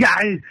gentlemen.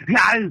 Yeah,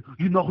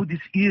 you know who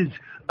this is.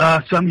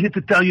 So I'm here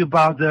to tell you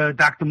about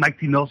Dr. Mike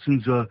T.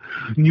 Nelson's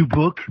new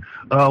book,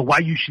 Why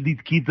You Should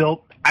Eat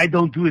Keto. I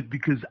don't do it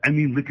because,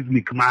 look at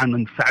me. Come on,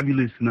 I'm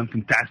fabulous and I'm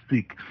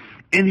fantastic.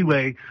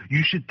 Anyway,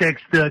 you should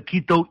text the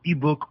Keto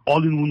ebook,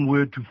 all in one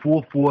word, to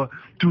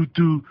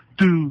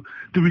 44222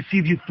 to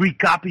receive your free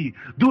copy.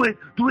 Do it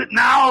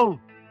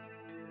now!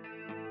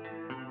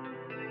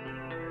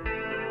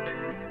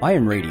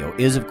 Iron Radio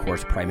is, of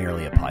course,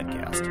 primarily a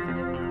podcast.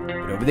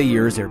 But over the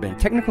years, there have been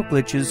technical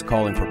glitches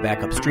calling for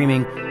backup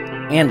streaming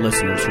and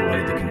listeners who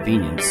wanted the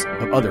convenience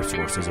of other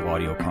sources of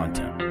audio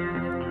content.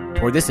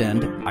 Toward this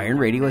end, Iron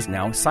Radio is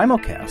now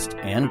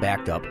simulcast and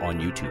backed up on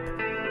YouTube.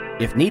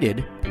 If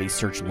needed, please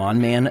search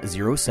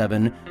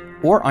Lawnman07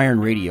 or Iron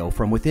Radio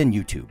from within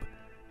YouTube.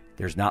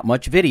 There's not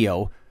much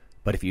video,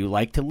 but if you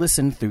like to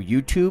listen through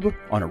YouTube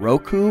on a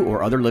Roku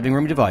or other living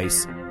room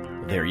device,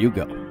 there you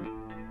go.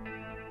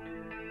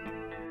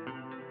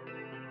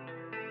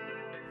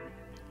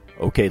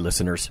 Okay,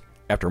 listeners,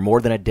 after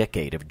more than a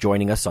decade of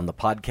joining us on the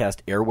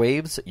podcast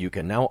airwaves, you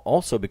can now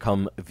also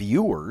become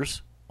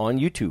viewers on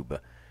YouTube.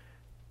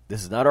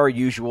 This is not our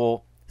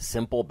usual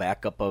simple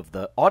backup of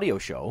the audio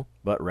show,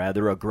 but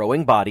rather a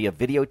growing body of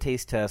video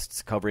taste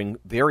tests covering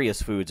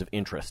various foods of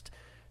interest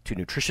to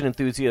nutrition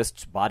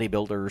enthusiasts,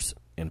 bodybuilders,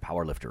 and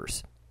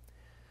powerlifters.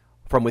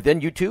 From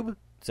within YouTube,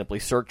 simply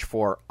search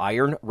for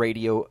Iron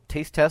Radio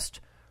Taste Test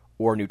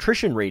or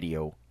Nutrition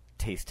Radio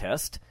Taste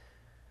Test.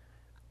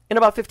 In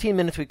about 15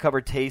 minutes, we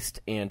cover taste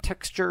and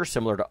texture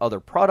similar to other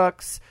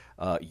products,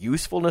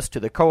 usefulness to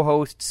the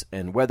co-hosts,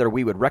 and whether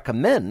we would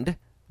recommend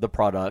the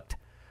product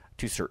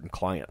to certain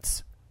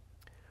clients.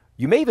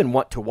 You may even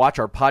want to watch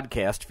our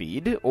podcast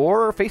feed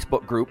or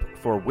Facebook group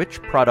for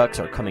which products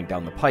are coming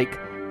down the pike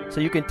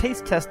so you can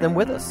taste test them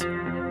with us.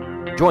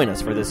 Join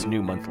us for this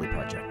new monthly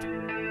project.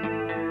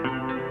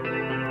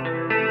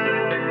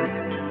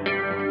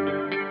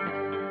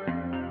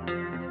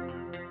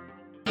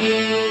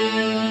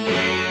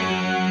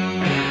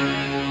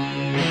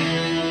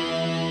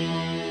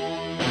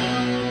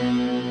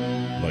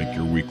 Like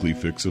your weekly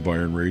fix of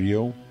Iron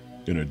Radio?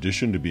 In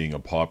addition to being a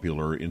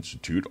popular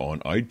institute on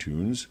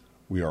iTunes,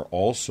 we are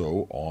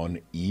also on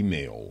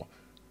email.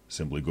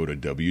 Simply go to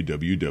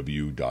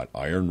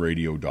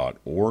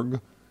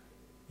www.ironradio.org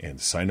and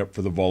sign up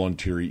for the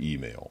voluntary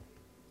email.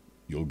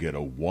 You'll get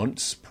a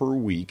once per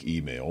week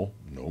email,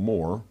 no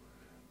more.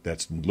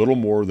 That's little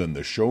more than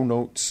the show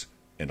notes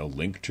and a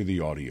link to the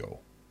audio.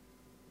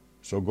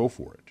 So go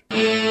for it.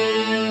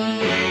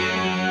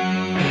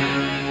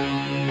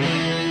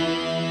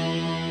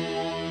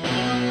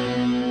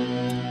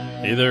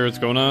 Hey there, what's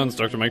going on? It's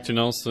Dr. Mike T.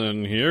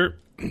 Nelson here,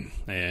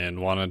 and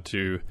wanted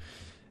to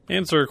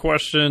answer a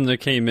question that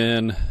came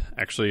in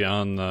actually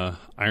on the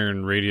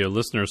Iron Radio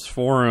Listeners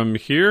Forum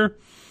here.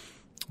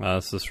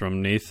 This is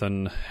from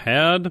Nathan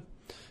Had.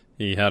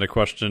 He had a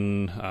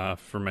question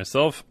for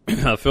myself.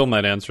 Phil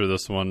might answer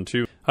this one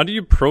too. How do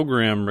you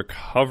program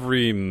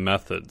recovery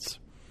methods?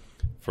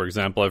 For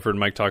example, I've heard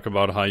Mike talk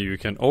about how you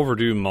can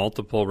overdo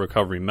multiple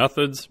recovery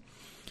methods.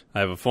 I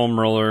have a foam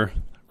roller,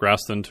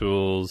 Graston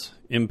tools,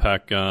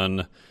 impact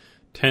gun,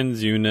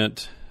 TENS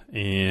unit,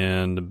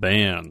 and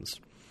bands.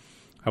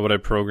 How would I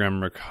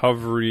program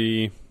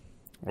recovery,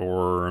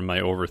 or am I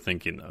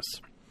overthinking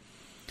this?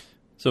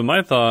 So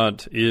my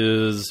thought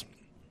is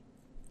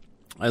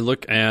I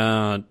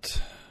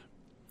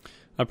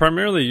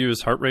primarily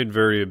use heart rate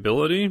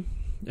variability,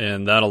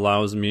 and that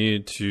allows me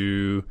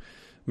to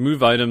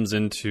move items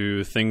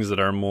into things that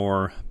are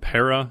more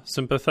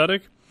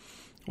parasympathetic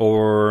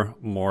or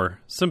more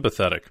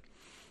sympathetic.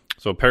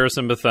 So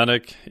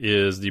parasympathetic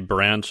is the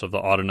branch of the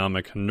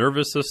autonomic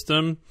nervous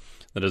system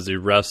that is the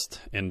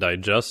rest and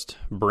digest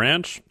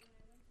branch.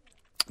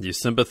 The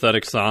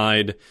sympathetic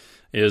side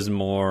is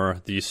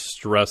more the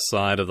stress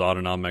side of the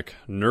autonomic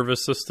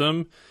nervous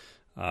system,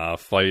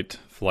 fight,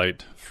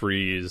 flight,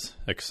 freeze,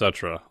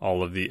 etc.,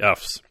 all of the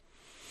Fs.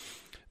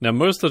 Now,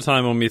 most of the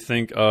time when we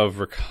think of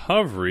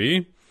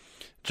recovery,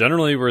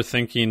 generally we're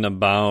thinking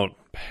about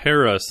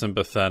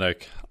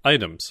parasympathetic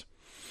items.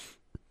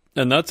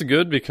 And that's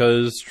good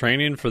because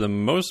training, for the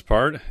most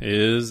part,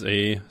 is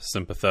a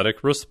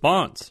sympathetic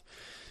response.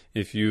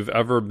 If you've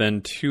ever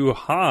been too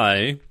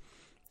high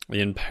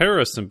in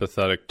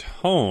parasympathetic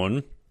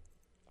tone,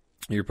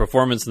 your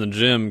performance in the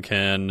gym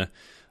can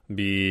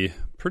be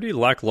pretty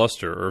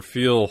lackluster or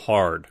feel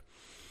hard.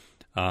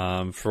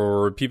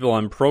 For people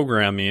I'm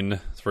programming,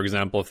 for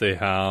example, if they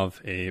have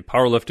a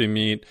powerlifting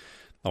meet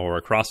or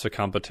a CrossFit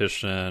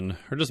competition,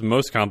 or just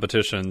most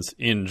competitions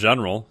in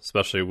general,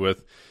 especially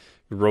with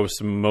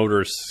gross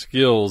motor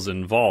skills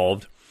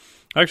involved,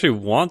 I actually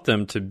want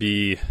them to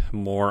be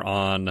more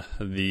on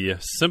the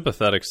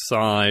sympathetic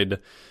side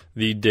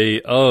the day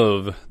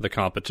of the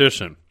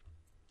competition.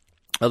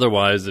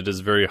 Otherwise, it is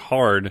very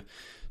hard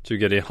to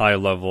get a high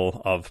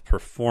level of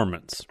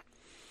performance.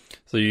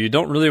 So you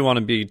don't really want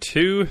to be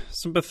too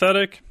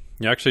sympathetic.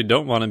 You actually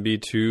don't want to be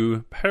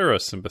too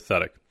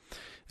parasympathetic.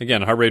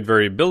 Again, heart rate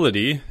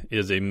variability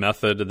is a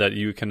method that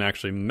you can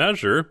actually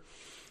measure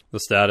the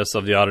status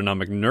of the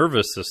autonomic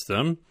nervous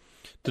system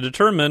to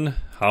determine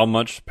how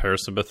much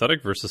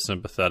parasympathetic versus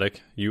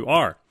sympathetic you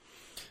are.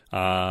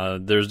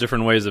 There's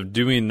different ways of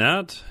doing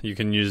that. You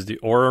can use the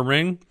Oura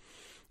Ring,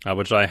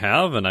 which I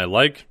have and I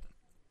like.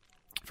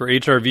 For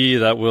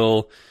HRV, that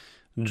will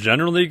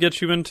generally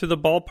get you into the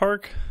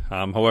ballpark.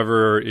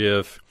 However,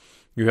 if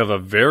you have a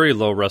very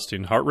low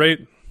resting heart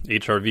rate,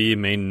 HRV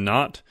may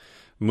not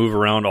move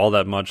around all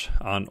that much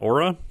on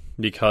Oura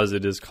because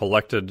it is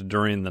collected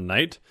during the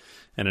night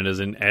and it is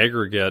an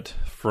aggregate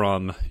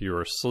from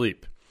your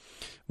sleep.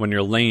 When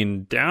you're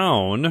laying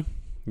down,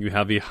 you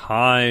have a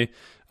high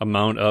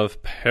amount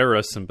of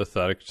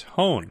parasympathetic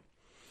tone.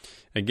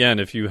 Again,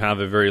 if you have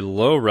a very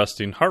low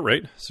resting heart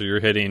rate, so you're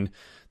hitting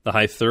the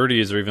high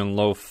 30s or even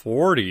low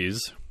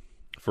 40s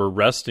for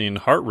resting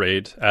heart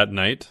rate at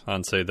night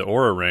on, say, the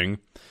Oura Ring,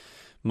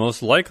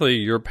 most likely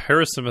your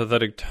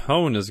parasympathetic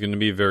tone is going to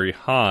be very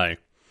high.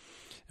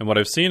 And what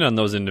I've seen on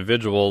those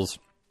individuals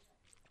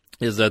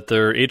is that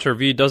their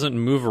HRV doesn't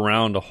move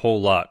around a whole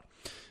lot,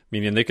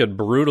 meaning they could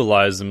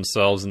brutalize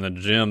themselves in the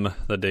gym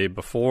the day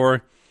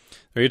before.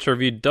 Their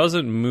HRV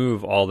doesn't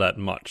move all that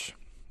much,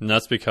 and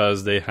that's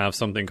because they have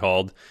something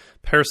called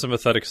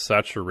parasympathetic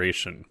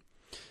saturation.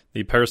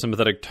 The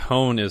parasympathetic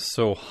tone is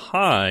so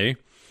high,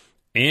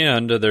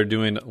 and they're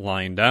doing it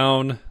lying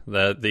down,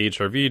 that the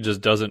HRV just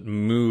doesn't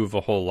move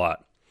a whole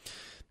lot.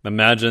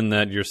 Imagine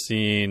that you're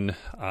seeing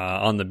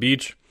on the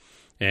beach,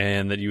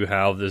 and that you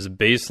have this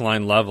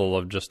baseline level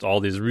of just all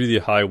these really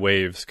high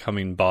waves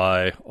coming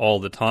by all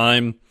the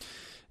time.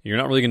 You're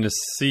not really going to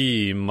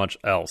see much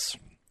else.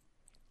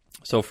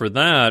 So for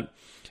that,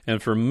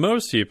 and for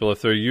most people,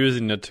 if they're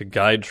using it to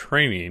guide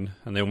training,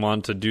 and they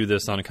want to do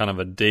this on kind of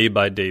a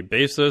day-by-day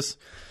basis,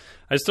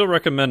 I still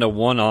recommend a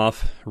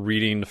one-off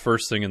reading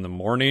first thing in the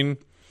morning.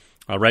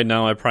 Right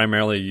now, I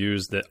primarily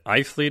use the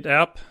iFleet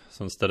app.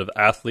 So instead of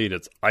athlete,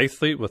 it's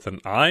iFleet with an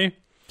I.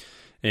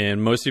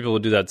 And most people will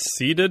do that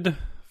seated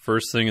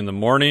first thing in the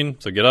morning.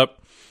 So get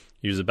up,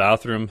 use the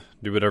bathroom,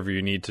 do whatever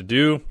you need to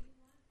do.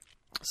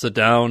 Sit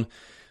down,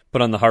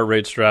 put on the heart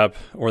rate strap,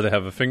 or they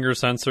have a finger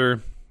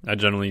sensor. I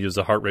generally use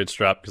a heart rate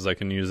strap because I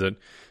can use it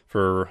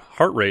for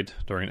heart rate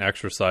during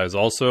exercise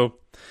also.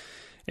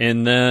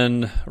 And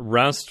then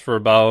rest for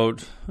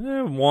about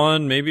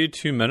 1, maybe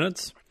 2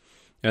 minutes,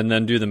 and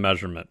then do the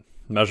measurement.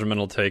 Measurement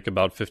will take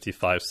about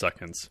 55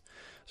 seconds.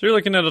 So you're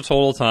looking at a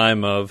total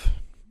time of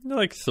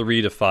like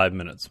 3 to 5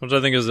 minutes, which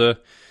I think is a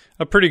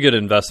pretty good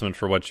investment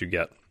for what you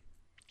get.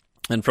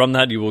 And from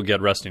that, you will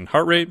get resting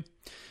heart rate.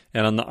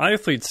 And on the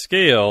iFleet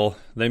scale,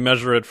 they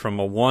measure it from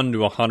a 1 to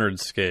 100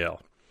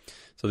 scale.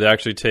 So they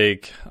actually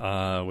take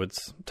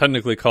what's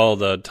technically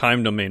called a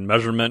time domain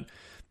measurement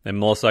in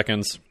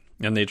milliseconds,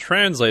 and they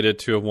translate it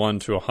to a 1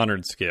 to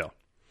 100 scale.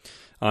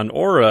 On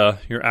Oura,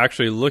 you're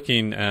actually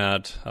looking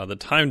at the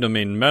time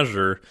domain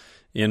measure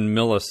in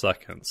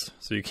milliseconds.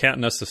 So you can't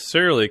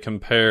necessarily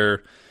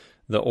compare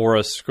the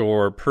Oura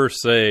score per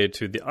se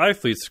to the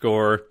iFleet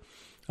score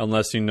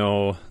unless you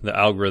know the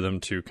algorithm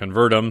to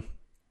convert them.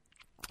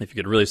 If you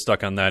get really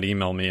stuck on that,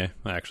 email me.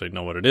 I actually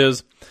know what it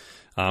is.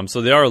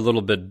 So they are a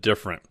little bit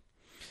different.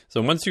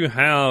 So once you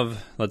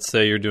have, let's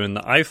say you're doing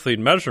the iFleet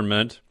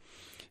measurement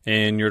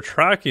and you're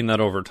tracking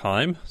that over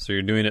time, so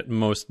you're doing it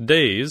most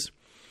days,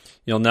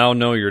 you'll now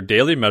know your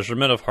daily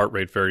measurement of heart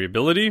rate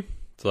variability.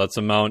 So that's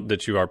the amount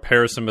that you are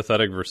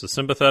parasympathetic versus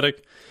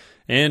sympathetic.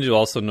 And you'll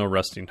also know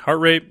resting heart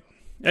rate.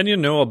 And you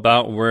know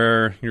about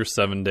where your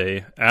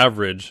 7-day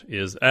average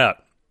is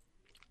at.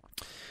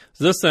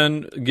 So this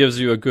then gives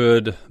you a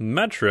good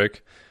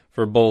metric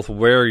for both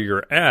where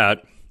you're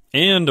at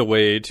and a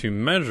way to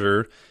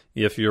measure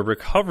if your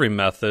recovery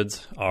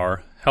methods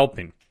are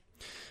helping.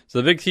 So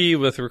the big key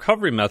with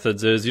recovery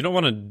methods is you don't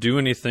want to do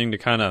anything to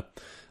kind of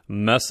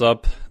mess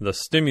up the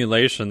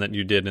stimulation that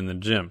you did in the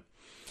gym.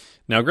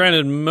 Now,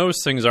 granted,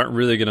 most things aren't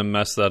really going to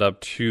mess that up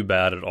too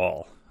bad at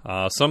all.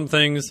 Some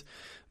things,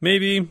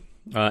 maybe,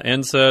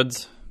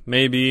 NSAIDs,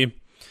 maybe.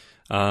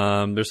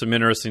 There's some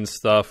interesting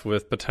stuff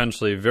with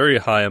potentially very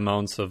high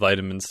amounts of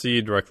vitamin C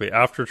directly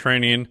after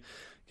training.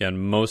 Again,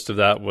 most of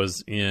that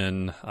was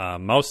in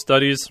mouse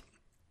studies.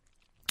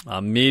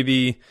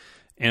 Maybe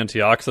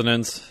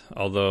antioxidants,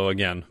 although,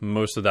 again,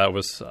 most of that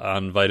was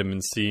on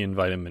vitamin C and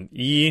vitamin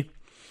E.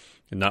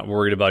 You're not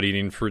worried about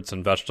eating fruits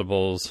and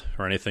vegetables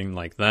or anything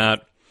like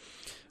that.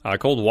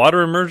 Cold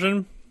water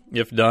immersion,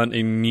 if done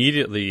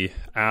immediately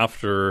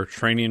after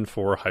training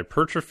for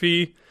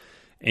hypertrophy,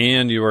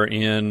 and you are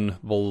in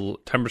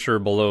temperature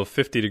below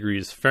 50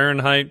 degrees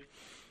Fahrenheit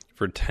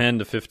for 10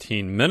 to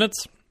 15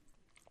 minutes,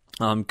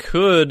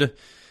 could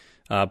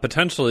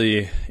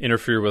potentially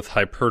interfere with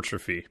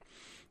hypertrophy.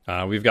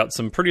 We've got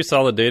some pretty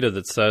solid data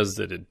that says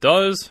that it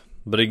does,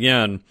 but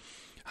again,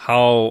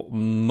 how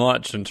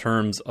much in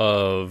terms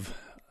of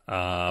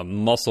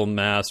muscle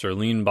mass or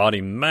lean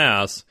body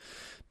mass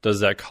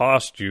does that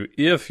cost you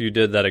if you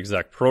did that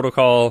exact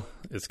protocol?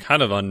 It's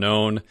kind of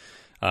unknown.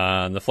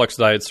 The Flex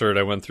Diet Cert,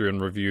 I went through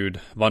and reviewed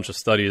a bunch of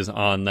studies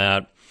on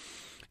that,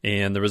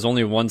 and there was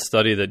only one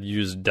study that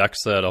used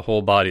DEXA at a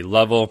whole body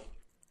level,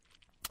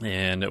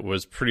 and it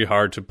was pretty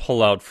hard to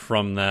pull out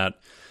from that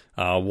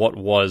what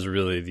was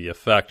really the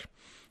effect.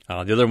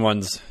 The other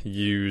ones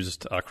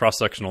used a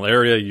cross-sectional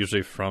area,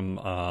 usually from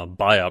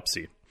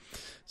biopsy.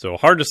 So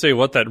hard to say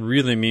what that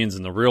really means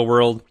in the real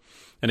world.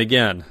 And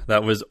again,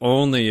 that was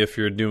only if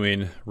you're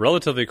doing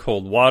relatively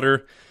cold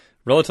water,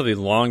 relatively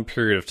long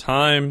period of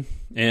time,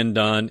 and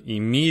done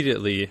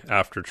immediately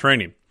after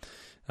training.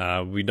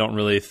 We don't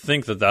really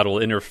think that that will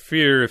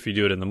interfere if you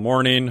do it in the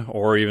morning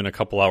or even a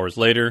couple hours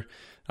later.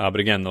 But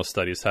again, those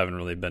studies haven't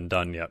really been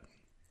done yet.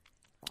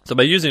 So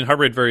by using heart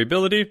rate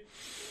variability,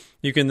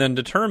 you can then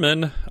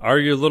determine, are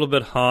you a little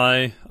bit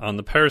high on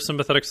the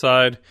parasympathetic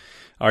side?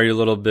 Are you a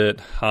little bit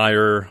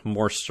higher,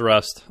 more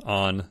stressed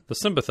on the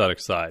sympathetic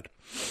side?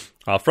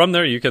 From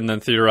there, you can then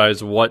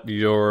theorize what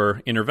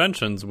your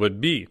interventions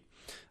would be.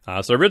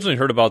 So I originally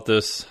heard about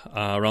this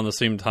around the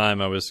same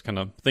time I was kind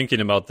of thinking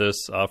about this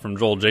from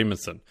Joel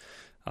Jamieson.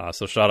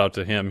 So shout out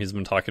to him. He's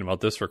been talking about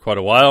this for quite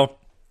a while.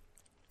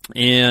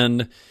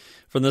 And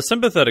from the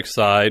sympathetic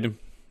side,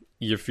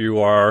 if you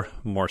are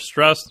more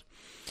stressed,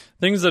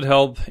 things that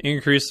help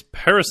increase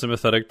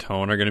parasympathetic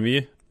tone are going to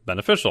be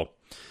beneficial.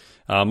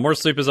 More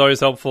sleep is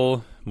always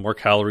helpful. More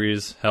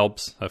calories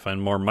helps. I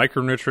find more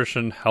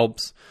micronutrition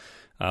helps.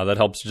 That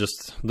helps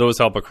those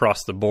help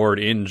across the board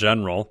in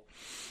general.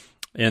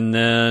 And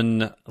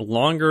then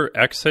longer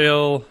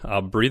exhale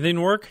breathing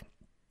work.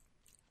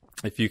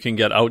 If you can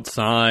get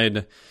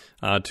outside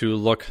to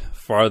look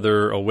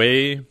farther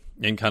away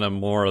in kind of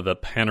more of a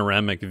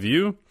panoramic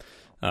view,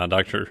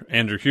 Dr.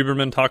 Andrew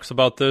Huberman talks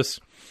about this.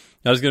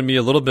 That is going to be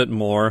a little bit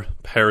more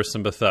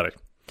parasympathetic.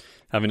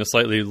 Having a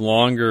slightly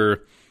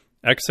longer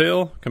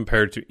exhale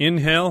compared to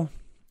inhale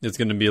is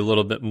going to be a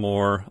little bit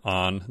more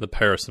on the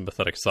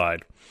parasympathetic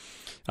side.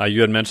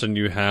 You had mentioned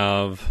you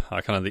have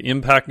kind of the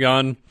impact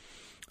gun.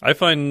 I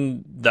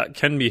find that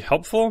can be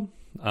helpful.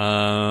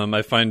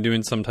 I find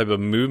doing some type of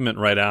movement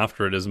right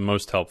after it is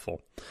most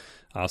helpful.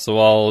 So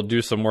I'll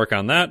do some work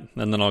on that,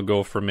 and then I'll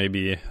go for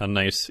maybe a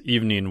nice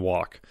evening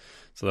walk.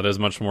 So that is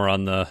much more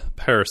on the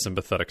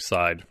parasympathetic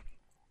side.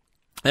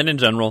 And in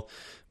general,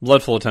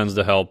 blood flow tends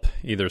to help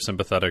either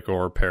sympathetic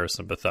or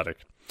parasympathetic.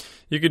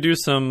 You could do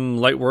some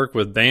light work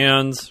with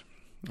bands.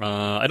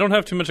 I don't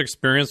have too much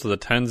experience with a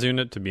TENS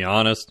unit, to be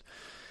honest.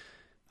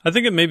 I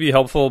think it may be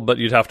helpful, but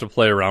you'd have to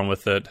play around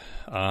with it.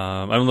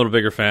 I'm a little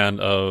bigger fan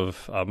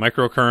of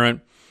microcurrent,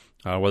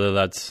 whether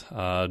that's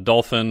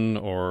Dolphin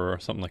or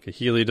something like a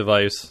Healy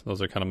device.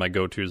 Those are kind of my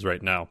go-tos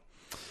right now.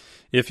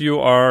 If you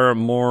are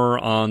more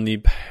on the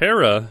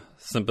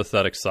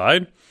parasympathetic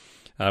side,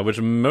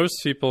 which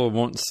most people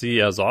won't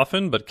see as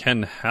often, but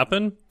can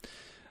happen,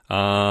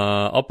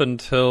 up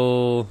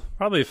until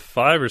probably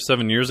 5 or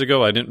 7 years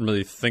ago, I didn't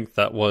really think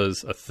that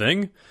was a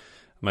thing.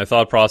 My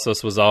thought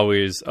process was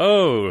always,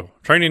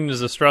 training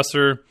is a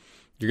stressor.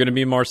 You're going to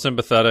be more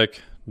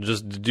sympathetic.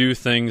 Just do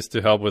things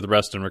to help with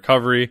rest and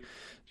recovery.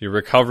 Your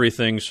recovery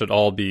things should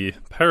all be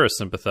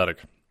parasympathetic.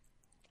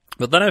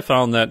 But then I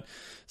found that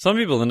some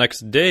people the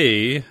next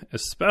day,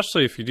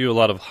 especially if you do a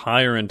lot of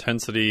higher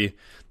intensity,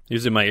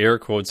 using my air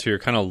quotes here,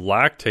 kind of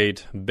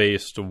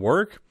lactate-based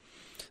work,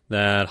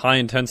 that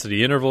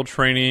high-intensity interval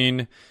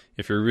training,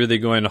 if you're really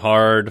going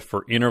hard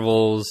for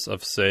intervals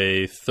of,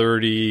 say,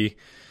 30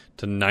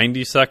 to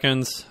 90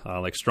 seconds,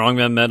 like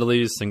strongman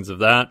medleys, things of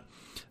that,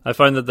 I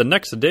find that the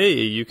next day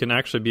you can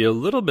actually be a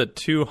little bit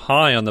too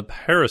high on the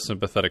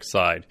parasympathetic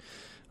side.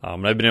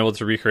 And I've been able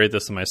to recreate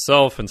this in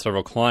myself and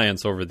several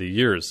clients over the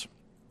years.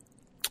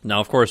 Now,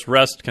 of course,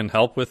 rest can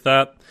help with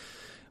that.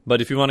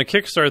 But if you want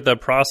to kickstart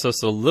that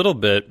process a little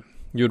bit,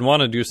 you would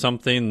want to do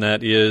something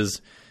that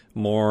is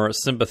more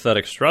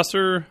sympathetic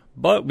stressor,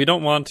 but we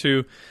don't want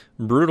to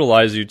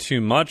brutalize you too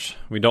much.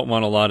 We don't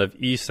want a lot of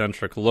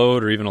eccentric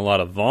load or even a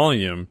lot of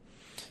volume.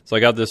 So I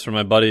got this from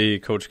my buddy,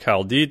 Coach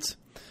Cal Dietz.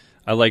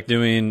 I like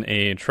doing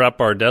a trap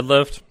bar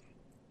deadlift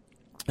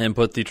and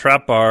put the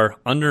trap bar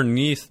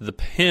underneath the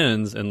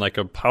pins in like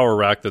a power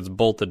rack that's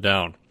bolted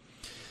down.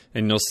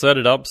 And you'll set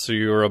it up so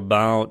you're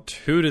about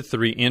 2 to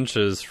 3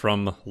 inches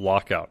from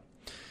lockout.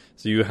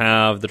 So you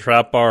have the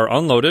trap bar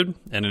unloaded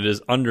and it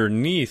is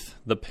underneath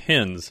the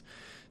pins.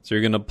 So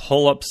you're going to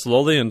pull up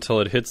slowly until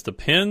it hits the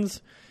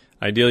pins.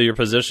 Ideally, your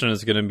position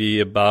is going to be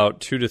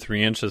about 2 to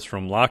 3 inches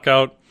from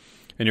lockout.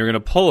 And you're going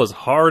to pull as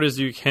hard as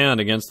you can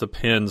against the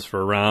pins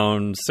for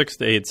around 6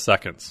 to 8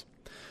 seconds.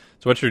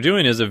 So what you're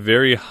doing is a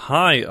very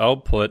high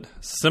output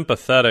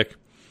sympathetic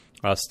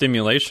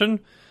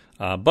stimulation,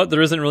 but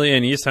there isn't really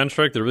any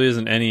eccentric, there really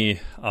isn't any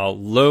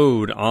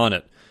load on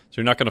it. So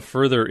you're not going to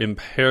further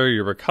impair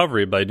your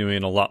recovery by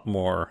doing a lot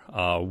more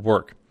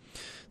work.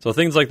 So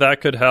things like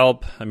that could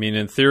help. I mean,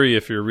 in theory,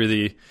 if you're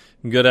really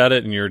good at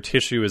it and your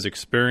tissue is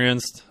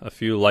experienced, a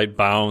few light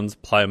bounds,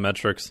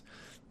 plyometrics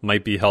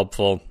might be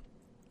helpful.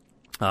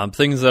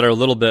 Things that are a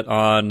little bit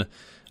on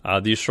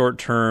the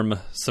short-term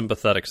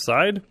sympathetic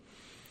side.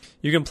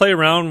 You can play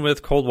around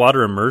with cold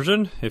water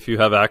immersion if you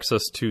have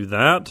access to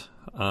that.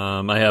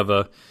 I have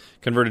a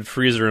converted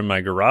freezer in my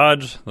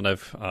garage that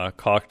I've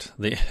caulked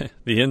the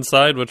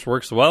inside, which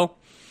works well.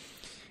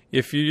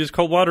 If you use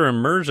cold water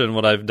immersion,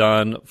 what I've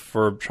done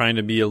for trying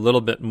to be a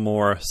little bit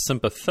more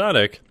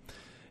sympathetic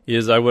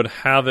is I would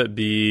have it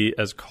be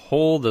as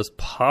cold as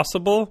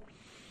possible,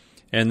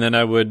 and then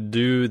I would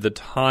do the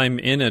time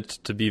in it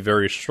to be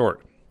very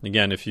short.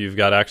 Again, if you've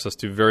got access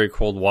to very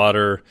cold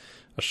water,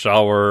 a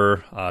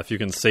shower, if you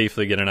can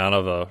safely get in and out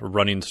of a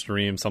running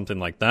stream, something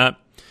like that,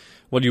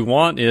 what you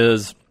want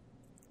is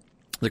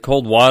the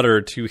cold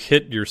water to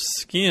hit your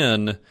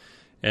skin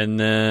and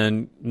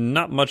then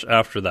not much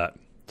after that.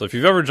 So if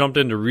you've ever jumped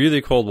into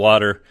really cold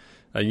water,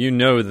 you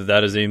know that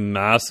that is a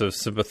massive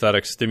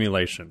sympathetic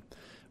stimulation,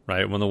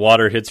 right? When the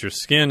water hits your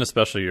skin,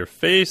 especially your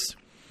face,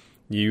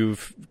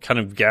 you've kind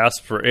of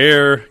gasped for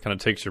air, kind of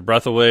takes your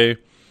breath away.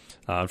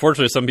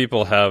 Unfortunately, some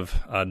people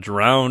have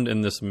drowned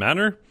in this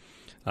manner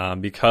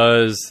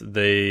because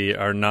they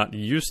are not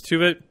used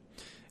to it.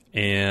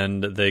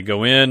 and they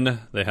go in,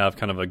 they have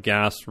kind of a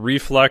gas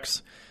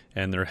reflex,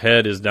 and their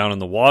head is down in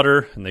the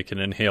water, and they can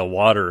inhale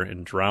water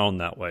and drown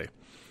that way.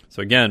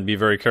 So again, be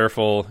very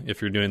careful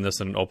if you're doing this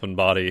in an open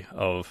body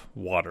of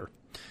water.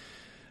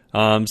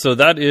 So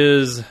that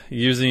is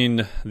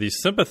using the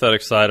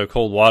sympathetic side of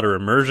cold water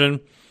immersion.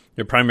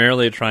 You're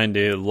primarily trying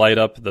to light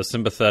up the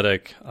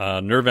sympathetic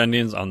nerve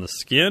endings on the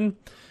skin,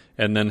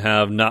 and then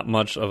have not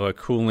much of a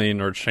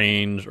cooling or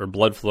change or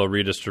blood flow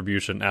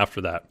redistribution after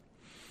that.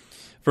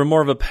 For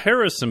more of a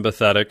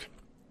parasympathetic,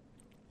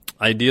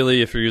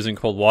 ideally if you're using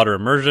cold water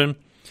immersion,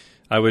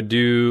 I would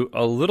do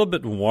a little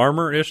bit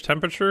warmer-ish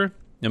temperature,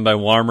 and by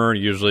warmer,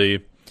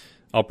 usually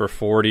upper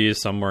 40s,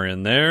 somewhere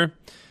in there.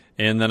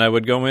 And then I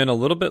would go in a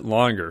little bit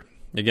longer.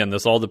 Again,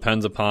 this all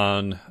depends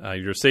upon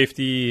your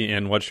safety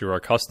and what you're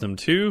accustomed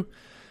to.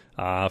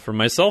 For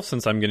myself,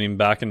 since I'm getting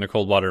back into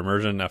cold water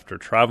immersion after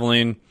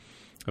traveling,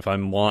 if I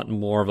want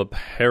more of a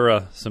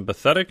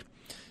parasympathetic,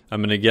 I'm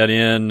going to get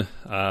in.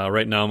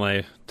 Right now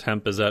my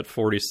temp is at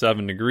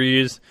 47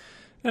 degrees,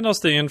 and I'll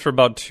stay in for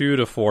about 2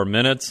 to 4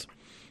 minutes,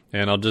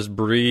 and I'll just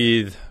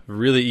breathe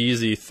really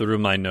easy through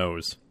my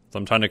nose. So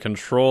I'm trying to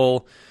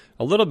control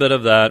a little bit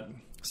of that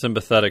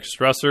sympathetic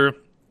stressor.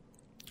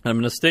 I'm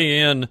going to stay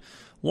in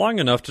long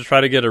enough to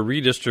try to get a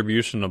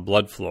redistribution of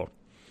blood flow.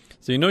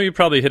 So you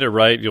probably hit it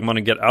right. You'll want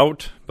to get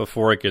out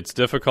before it gets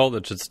difficult.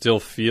 It should still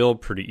feel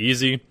pretty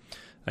easy.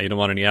 You don't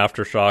want any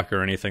aftershock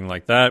or anything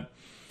like that.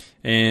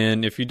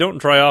 And if you don't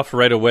dry off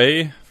right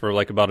away for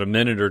like about a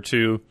minute or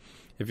two,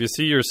 if you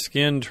see your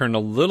skin turn a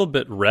little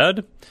bit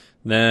red,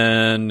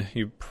 then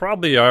you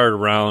probably are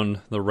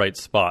around the right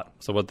spot.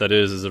 So what that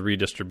is a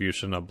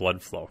redistribution of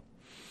blood flow.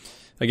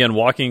 Again,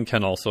 walking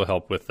can also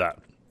help with that.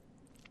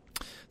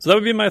 So that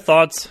would be my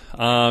thoughts.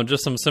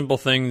 Just some simple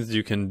things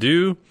you can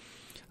do.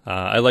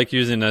 I like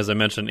using, as I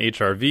mentioned,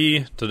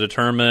 HRV to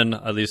determine,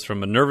 at least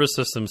from a nervous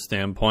system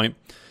standpoint,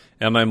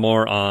 am I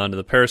more on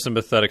the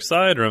parasympathetic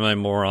side or am I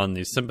more on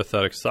the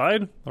sympathetic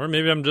side? Or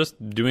maybe I'm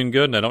just doing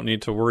good and I don't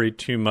need to worry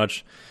too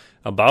much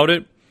about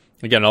it.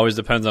 Again, it always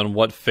depends on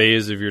what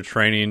phase of your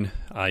training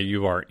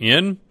you are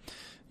in.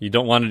 You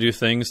don't want to do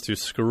things to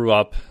screw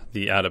up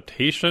the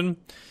adaptation.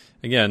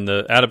 Again,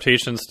 the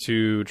adaptations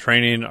to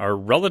training are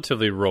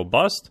relatively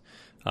robust,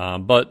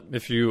 but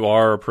if you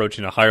are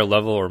approaching a higher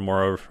level or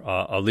more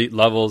elite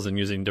levels and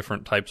using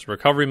different types of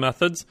recovery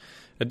methods,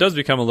 it does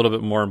become a little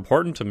bit more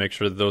important to make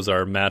sure that those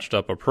are matched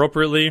up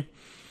appropriately.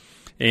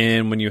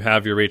 And when you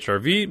have your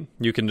HRV,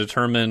 you can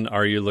determine,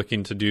 are you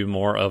looking to do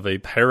more of a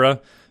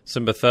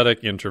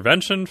parasympathetic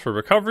intervention for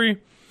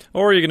recovery,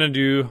 or are you going to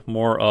do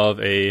more of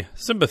a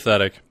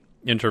sympathetic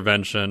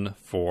intervention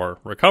for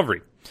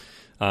recovery?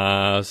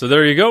 So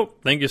there you go.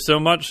 Thank you so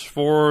much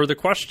for the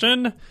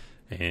question,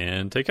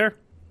 and take care.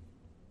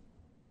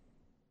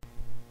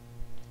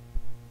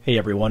 Hey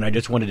everyone, I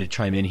just wanted to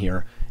chime in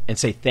here and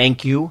say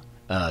thank you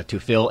to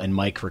Phil and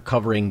Mike for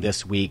covering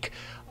this week.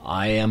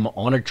 I am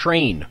on a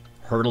train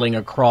hurtling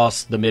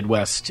across the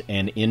Midwest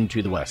and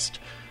into the West.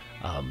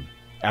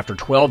 After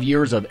 12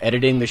 years of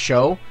editing the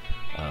show,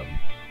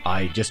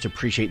 I just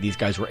appreciate these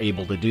guys were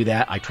able to do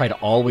that. I try to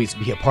always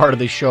be a part of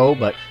the show,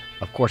 but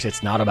of course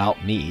it's not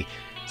about me.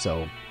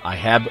 So I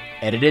have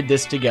edited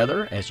this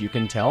together, as you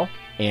can tell,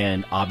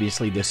 and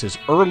obviously this is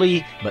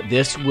early, but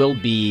this will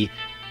be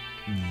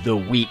the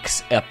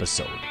week's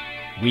episode.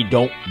 We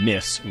don't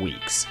miss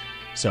weeks.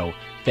 So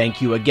thank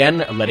you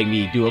again, letting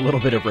me do a little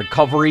bit of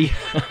recovery,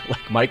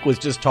 like Mike was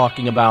just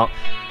talking about,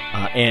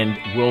 and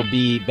we'll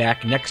be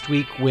back next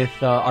week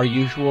with our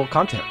usual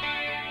content.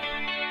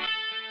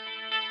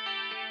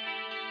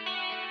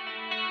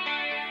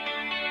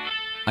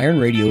 Iron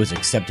Radio is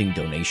accepting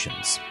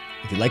donations.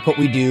 If you like what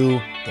we do,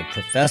 the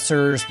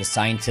professors, the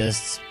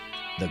scientists,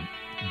 the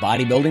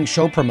bodybuilding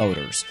show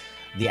promoters,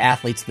 the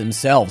athletes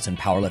themselves in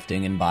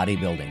powerlifting and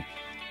bodybuilding,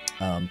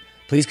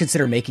 please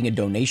consider making a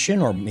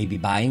donation or maybe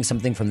buying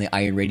something from the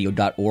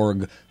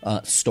ironradio.org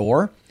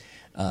store.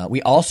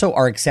 We also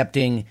are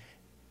accepting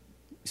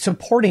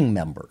supporting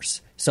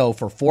members. So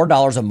for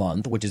 $4 a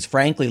month, which is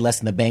frankly less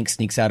than the bank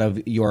sneaks out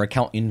of your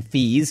account in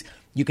fees,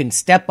 you can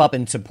step up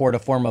and support a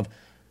form of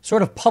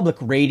sort of public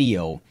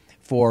radio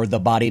for the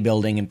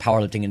bodybuilding and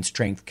powerlifting and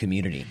strength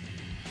community.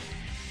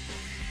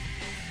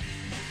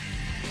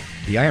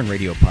 The Iron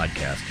Radio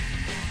podcast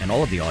and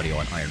all of the audio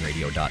on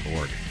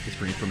ironradio.org is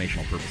for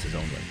informational purposes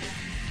only.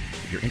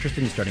 If you're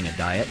interested in starting a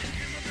diet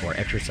or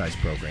exercise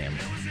program,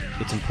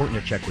 it's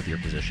important to check with your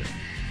physician.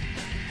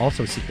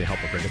 Also seek the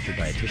help of registered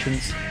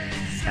dietitians,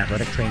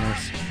 athletic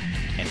trainers,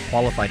 and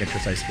qualified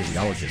exercise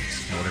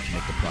physiologists in order to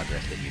make the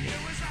progress that you need.